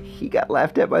was like, he got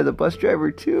laughed at by the bus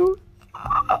driver too?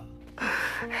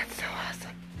 That's so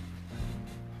awesome.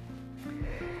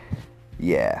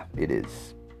 Yeah, it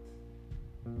is.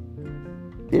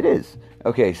 It is.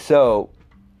 Okay, so,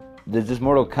 does this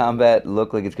Mortal Kombat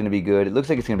look like it's going to be good? It looks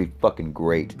like it's going to be fucking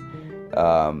great.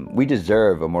 We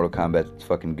deserve a Mortal Kombat that's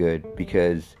fucking good,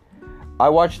 because I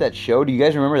watched that show. Do you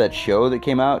guys remember that show that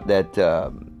came out? That,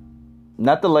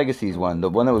 not the Legacies one, the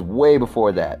one that was way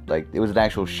before that. Like, it was an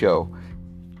actual show.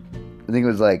 I think it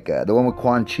was like, the one with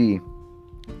Quan Chi.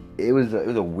 It was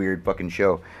a weird fucking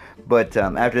show. But,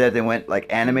 after that they went, like,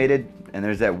 animated, and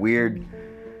there's that weird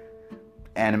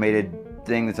animated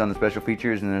thing that's on the special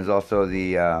features, and there's also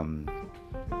the,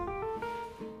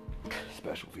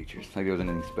 special features. Like there was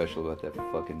anything special about that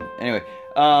fucking... Anyway,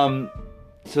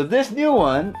 so this new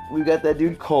one, we've got that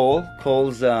dude Cole.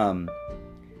 Cole's,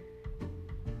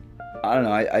 I don't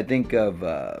know, I think of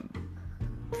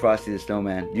Frosty the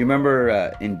Snowman. Do you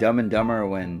remember in Dumb and Dumber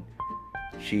when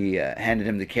she handed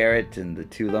him the carrot and the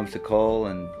 2 lumps of coal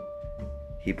and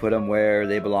he put them where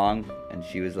they belong? And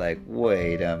she was like,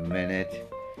 wait a minute.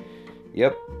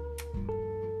 Yep.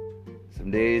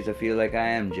 Some days I feel like I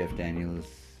am Jeff Daniels.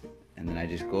 And then I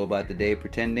just go about the day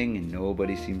pretending and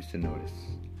nobody seems to notice.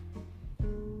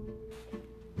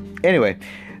 Anyway,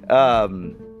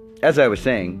 as I was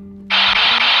saying...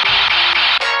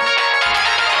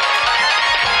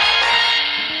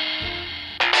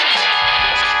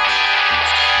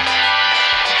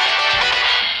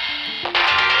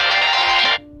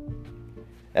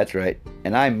 That's right,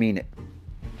 and I mean it.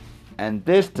 And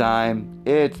this time,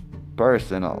 it's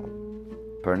personal.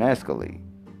 Pernescoli.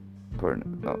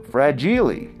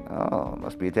 Fragile. Oh,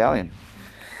 must be Italian.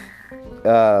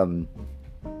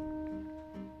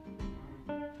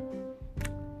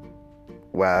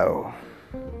 Wow.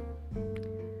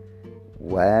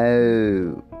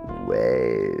 Wow.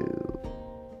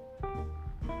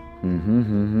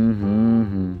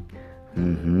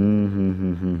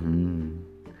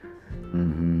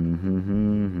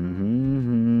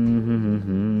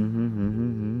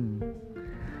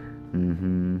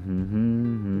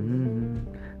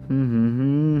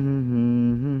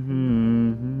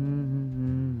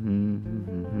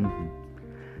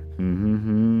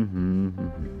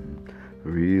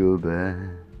 Real bad.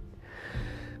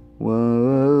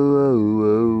 Whoa.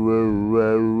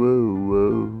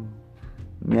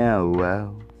 Meow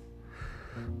wow.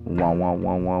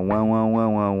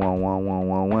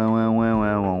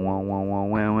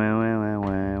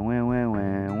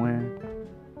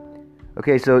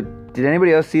 Okay, so did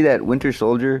anybody else see that Winter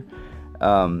Soldier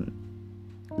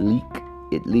leak?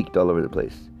 It leaked all over the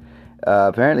place.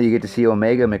 Apparently you get to see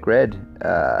Omega McRed.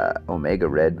 Omega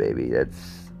Red, baby.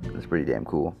 That's pretty damn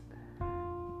cool.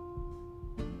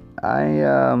 I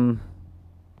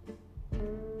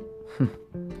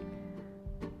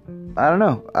don't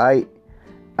know. I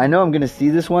know I'm gonna see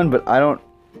this one, but I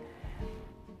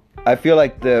feel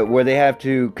like where they have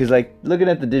to, because like looking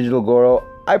at the digital Goro,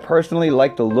 I personally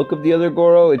like the look of the other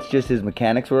Goro. It's just his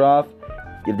mechanics were off.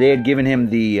 If they had given him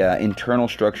the internal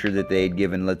structure that they had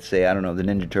given, let's say, I don't know, the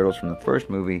Ninja Turtles from the first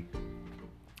movie,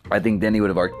 I think then he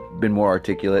would have been more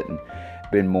articulate and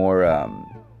been more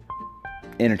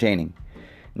entertaining,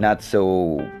 not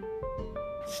so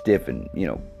stiff and, you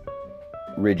know,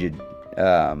 rigid.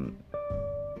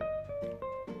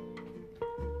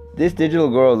 This digital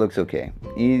Goro looks okay.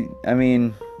 I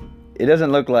mean, it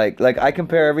doesn't look like I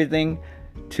compare everything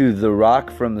to The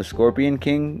Rock from the Scorpion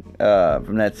King,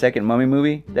 from that second Mummy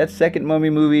movie. That second Mummy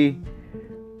movie,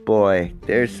 boy,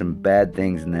 there's some bad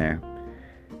things in there.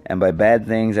 And by bad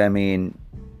things, I mean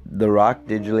The Rock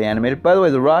digitally animated. By the way,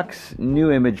 The Rock's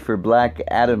new image for Black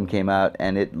Adam came out,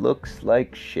 and it looks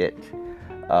like shit.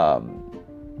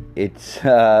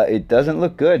 It doesn't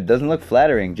look good. Doesn't look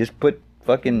flattering. Just put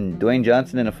fucking Dwayne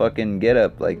Johnson in a fucking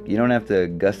getup. Like, you don't have to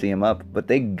gussy him up, but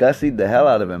they gussied the hell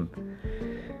out of him.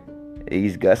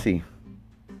 He's gussy.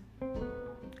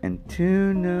 And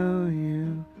to know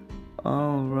you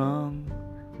all wrong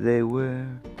they were.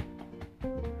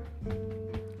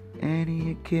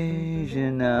 Any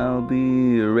occasion I'll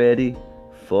be ready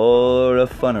for a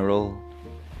funeral.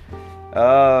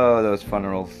 Oh, those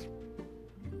funerals.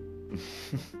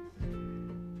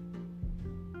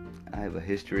 have a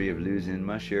history of losing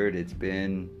my shirt. It's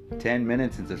been 10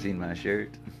 minutes since I've seen my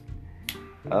shirt.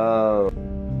 Oh.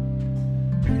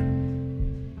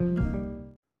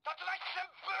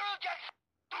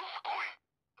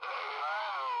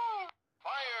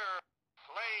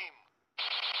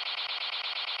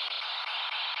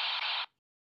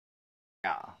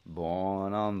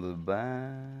 Born on the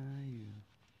bayou.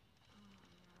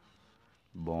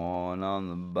 Born on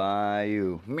the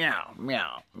bayou. Meow,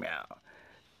 meow, meow.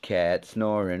 Cat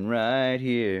snoring right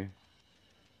here.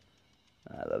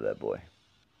 I love that boy.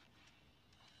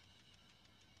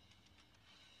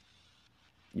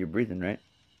 You're breathing, right?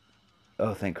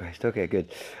 Oh, thank Christ. Okay,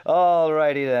 good.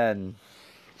 Alrighty then.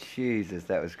 Jesus,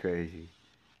 that was crazy.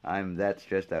 I'm that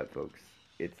stressed out, folks.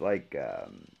 It's like a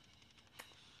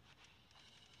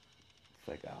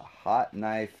hot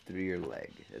knife through your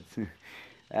leg.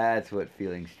 That's what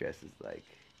feeling stress is like.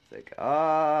 It's like,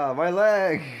 my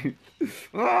leg!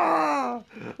 ah!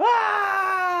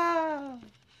 Ah!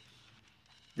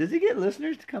 Does he get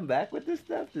listeners to come back with this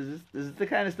stuff? Is this the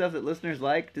kind of stuff that listeners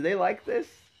like? Do they like this?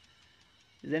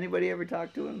 Does anybody ever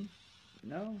talk to him?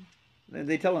 No?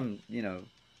 They tell him,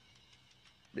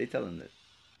 they tell him that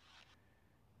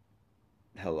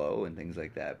hello and things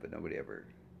like that, but nobody ever,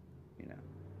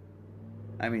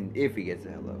 I mean, if he gets a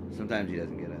hello. Sometimes he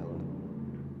doesn't get a hello.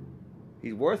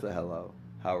 He's worth a hello.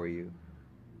 How are you?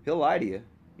 He'll lie to you,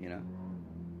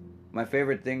 My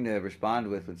favorite thing to respond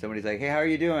with when somebody's like, hey, how are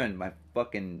you doing?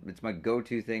 It's my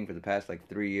go-to thing for the past,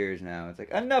 3 years now. It's like,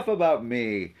 enough about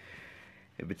me.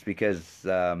 If it's because, it's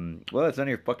none of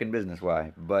your fucking business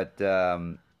why. But,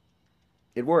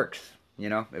 it works,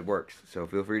 it works. So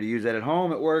feel free to use that at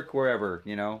home, at work, wherever,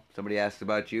 Somebody asks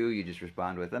about you, you just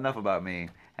respond with, enough about me.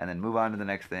 And then move on to the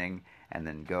next thing, and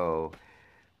then go,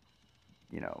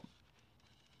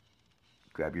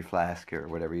 grab your flask or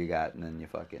whatever you got, and then you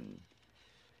fucking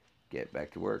get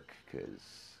back to work,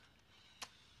 because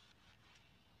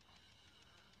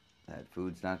that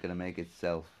food's not going to make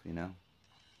itself,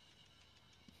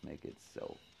 Make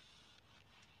itself.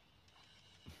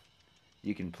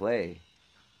 You can play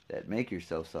that Make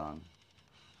Yourself song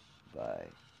by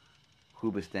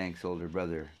Hoobastank's older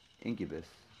brother, Incubus,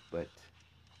 but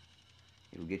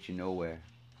it'll get you nowhere.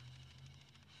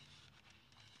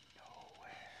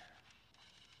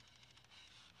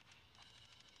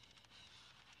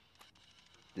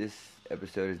 This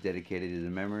episode is dedicated to the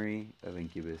memory of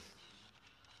Incubus.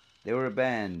 They were a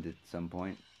band at some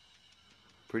point.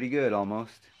 Pretty good,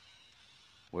 almost.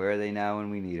 Where are they now when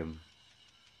we need them?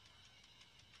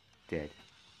 Dead.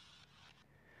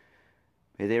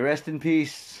 May they rest in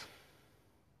peace.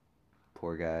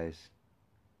 Poor guys.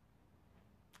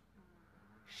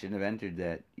 Shouldn't have entered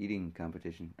that eating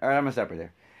competition. Alright, I'm going to stop right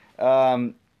there.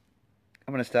 I'm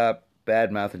going to stop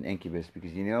bad-mouthing Incubus,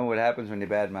 because you know what happens when you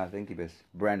bad-mouth Incubus?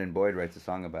 Brandon Boyd writes a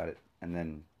song about it, and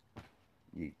then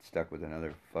you stuck with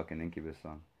another fucking Incubus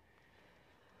song.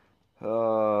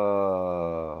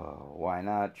 Oh, why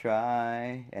not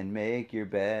try and make your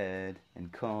bed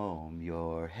and comb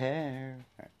your hair?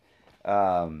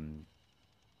 That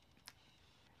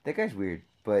guy's weird,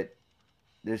 but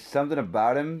there's something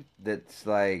about him that's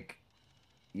like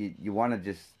you want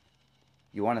to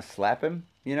slap him,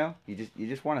 you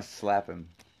just want to slap him,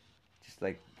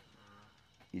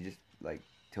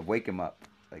 to wake him up,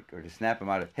 or to snap him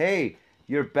out of, hey,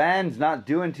 your band's not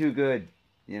doing too good,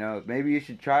 maybe you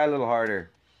should try a little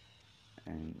harder,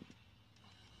 and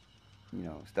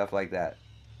stuff like that.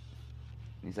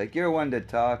 And he's like, you're one to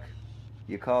talk.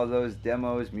 You call those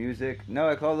demos music? No,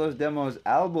 I call those demos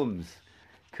albums,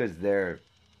 because they're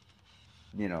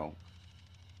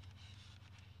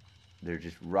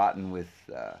just rotten with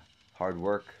hard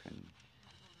work and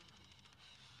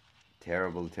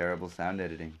terrible, terrible sound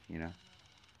editing,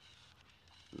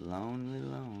 Lonely,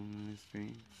 lonely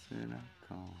streets and I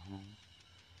call home.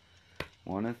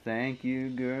 Wanna thank you,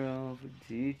 girl, for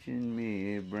teaching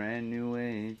me a brand new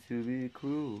way to be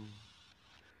cruel.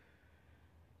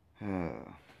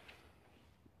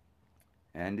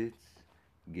 And it's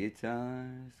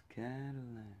guitars,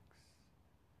 Cadillacs,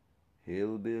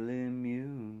 hillbilly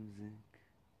music.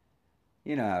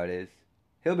 You know how it is.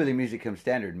 Hillbilly music comes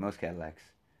standard in most Cadillacs.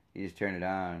 You just turn it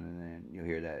on and then you'll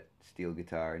hear that steel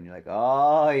guitar and you're like,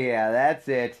 oh yeah, that's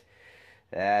it.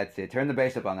 That's it. Turn the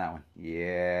bass up on that one.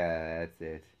 Yeah, that's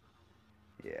it.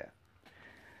 Yeah.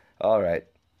 Alright.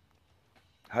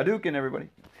 Hadouken, everybody.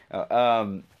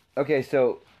 Okay,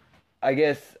 so I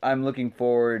guess I'm looking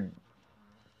forward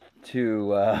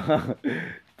to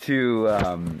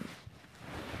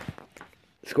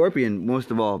Scorpion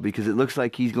most of all, because it looks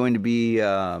like he's going to be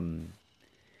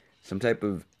some type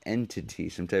of entity,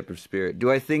 some type of spirit.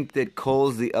 Do I think that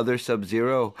Cole's the other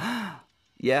Sub-Zero?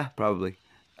 Yeah, probably.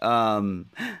 The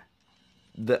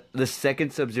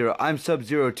second Sub-Zero, I'm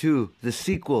Sub-Zero 2, the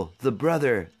sequel, the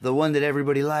brother, the one that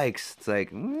everybody likes. It's like,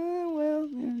 well,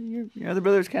 your other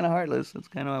brother's kind of heartless. That's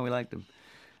kind of why we liked him.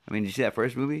 I mean, did you see that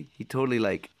first movie? He totally,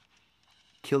 like,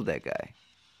 killed that guy.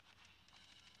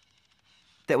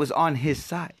 That was on his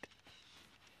side.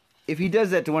 If he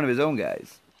does that to one of his own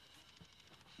guys,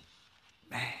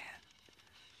 man,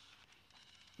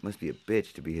 must be a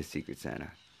bitch to be his Secret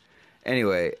Santa.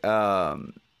 Anyway, I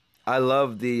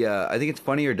love the, I think it's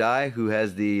Funny or Die who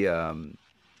has the,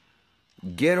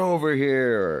 get over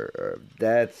here, or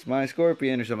that's my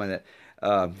scorpion, or something like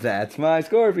that. That's my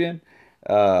scorpion.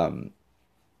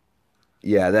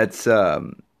 Yeah, that's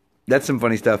some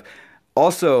funny stuff.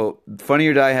 Also, Funny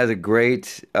or Die has a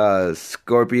great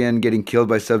Scorpion getting killed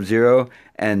by Sub-Zero,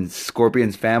 and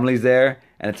Scorpion's family's there,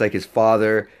 and it's like his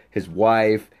father, his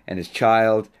wife, and his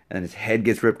child, and then his head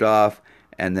gets ripped off,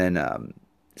 and then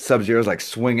Sub-Zero's like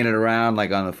swinging it around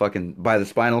like on the fucking, by the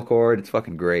spinal cord. It's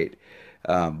fucking great.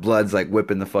 Blood's like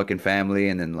whipping the fucking family,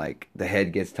 and then like the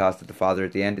head gets tossed at the father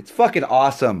at the end. It's fucking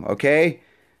awesome, okay?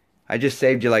 I just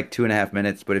saved you like 2.5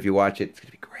 minutes, but if you watch it, it's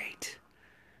gonna be great.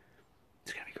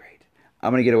 I'm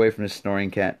going to get away from this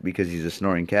snoring cat because he's a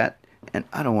snoring cat, and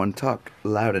I don't want to talk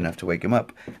loud enough to wake him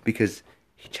up because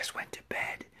he just went to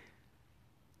bed.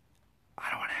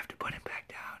 I don't want to have to put him back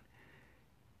down.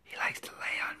 He likes to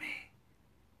lay on me.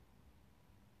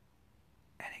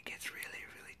 And it gets really,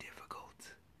 really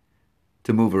difficult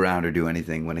to move around or do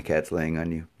anything when a cat's laying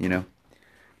on you, you know?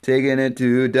 Taking it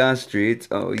to the streets.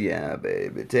 Oh, yeah,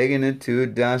 baby. Taking it to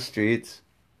the streets.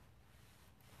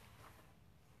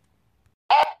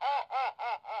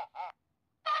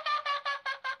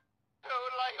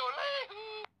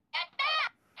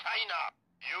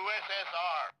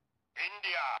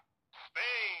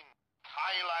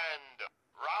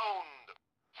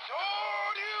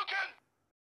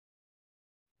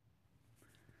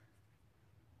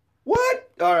 What?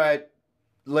 All right,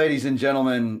 ladies and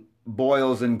gentlemen,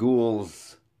 boils and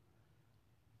ghouls,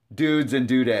 dudes and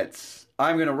dudettes,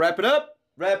 I'm going to wrap it up,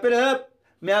 meow,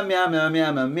 meow, meow,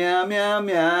 meow, meow, meow, meow,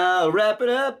 meow, wrap it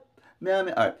up, meow,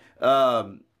 meow. All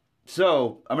right,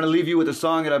 so I'm going to leave you with a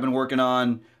song that I've been working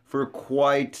on for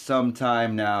quite some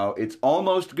time now. It's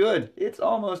almost good. It's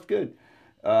almost good.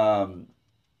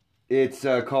 It's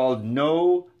called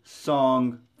No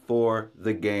Song for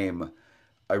the Game.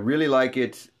 I really like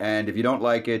it, and if you don't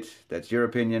like it, that's your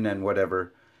opinion and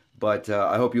whatever. But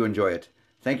I hope you enjoy it.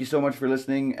 Thank you so much for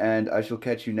listening, and I shall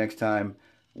catch you next time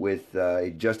with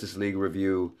a Justice League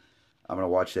review. I'm going to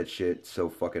watch that shit so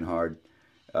fucking hard.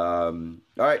 All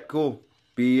right, cool.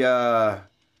 Be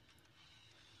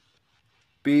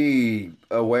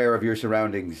aware of your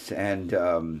surroundings, and,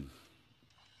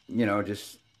 you know,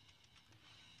 just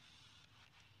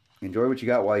enjoy what you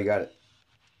got while you got it.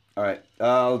 All right,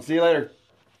 I'll see you later.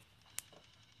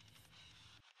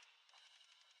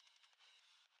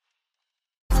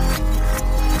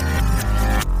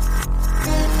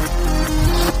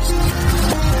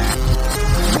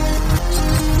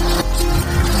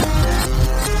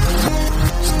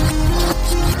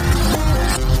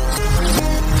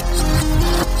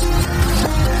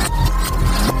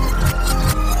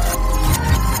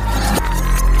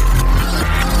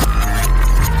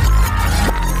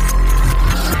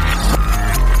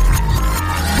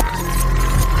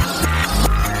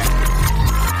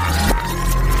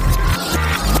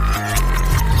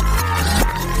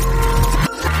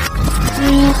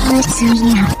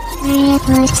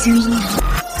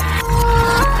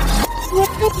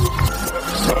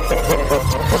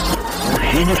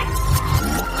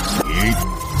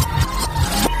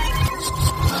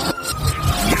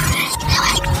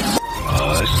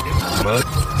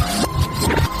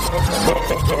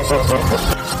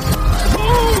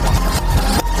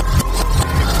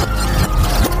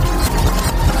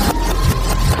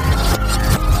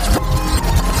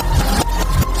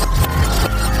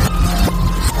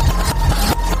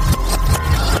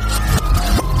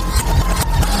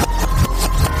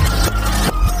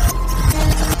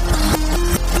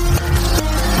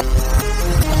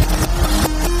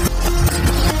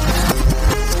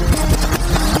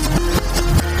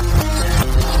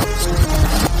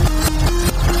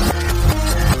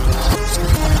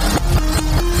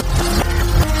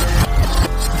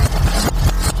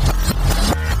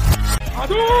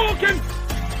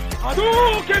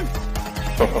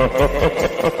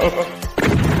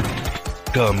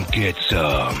 Come get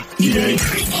some.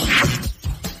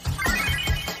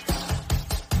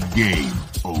 Game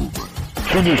over.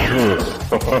 Finish her.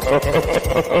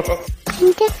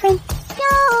 Different.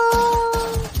 Go.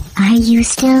 Are you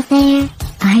still there?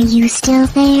 Are you still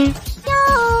there?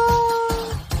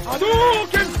 No!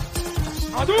 Hadouken!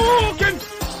 Hadouken!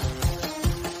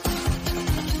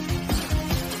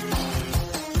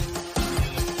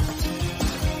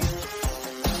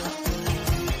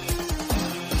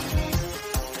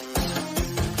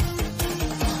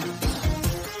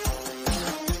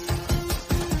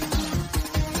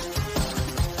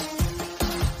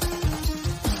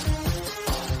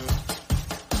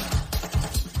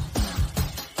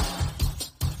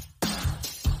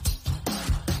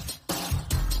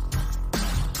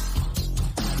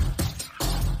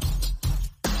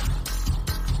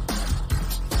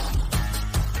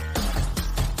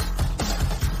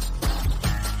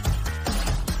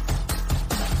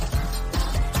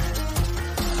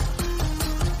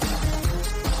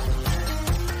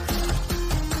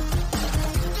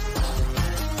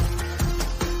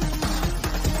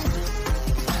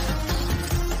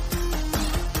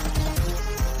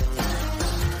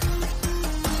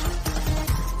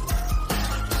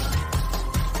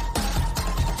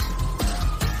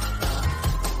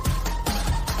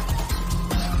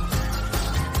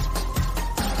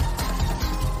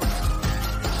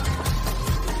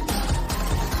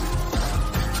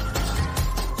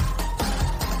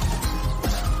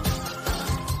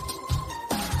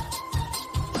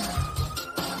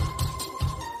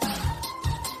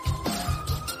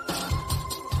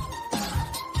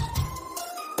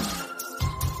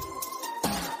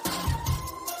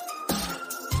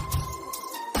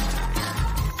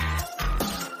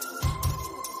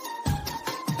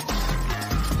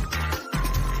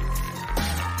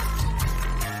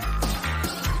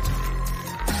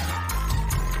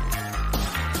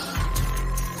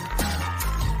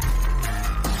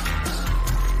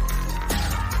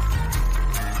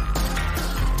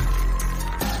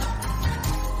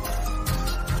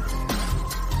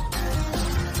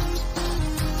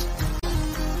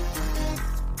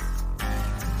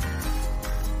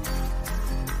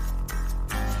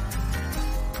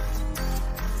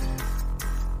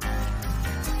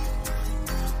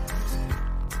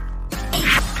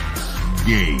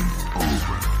 Game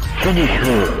over.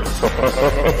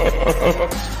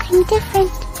 I'm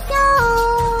different.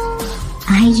 No!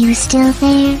 Are you still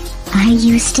there? Are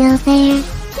you still there?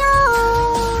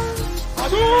 No!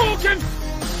 Hadouken!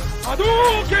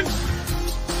 Hadouken!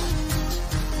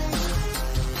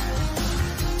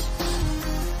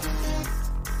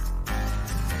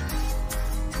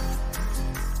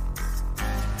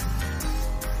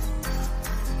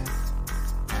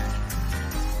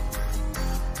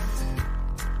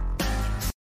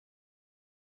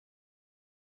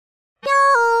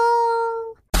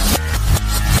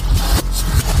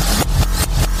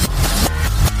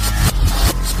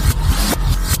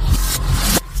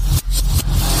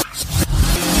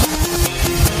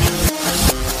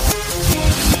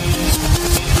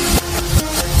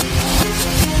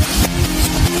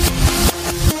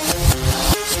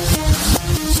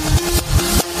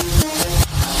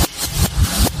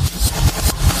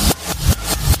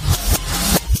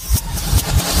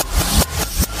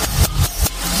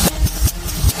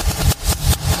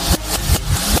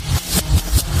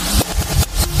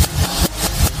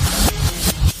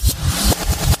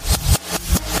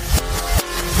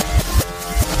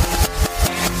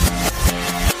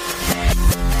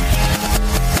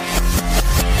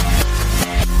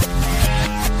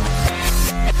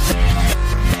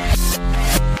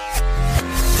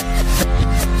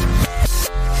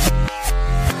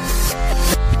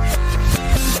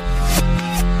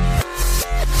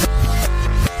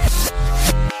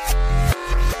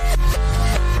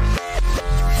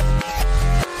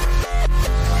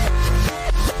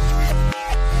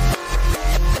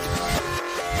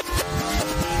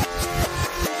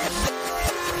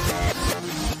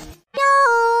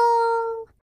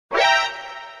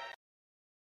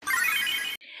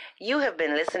 You have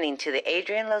been listening to The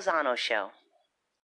Adrian Lozano Show.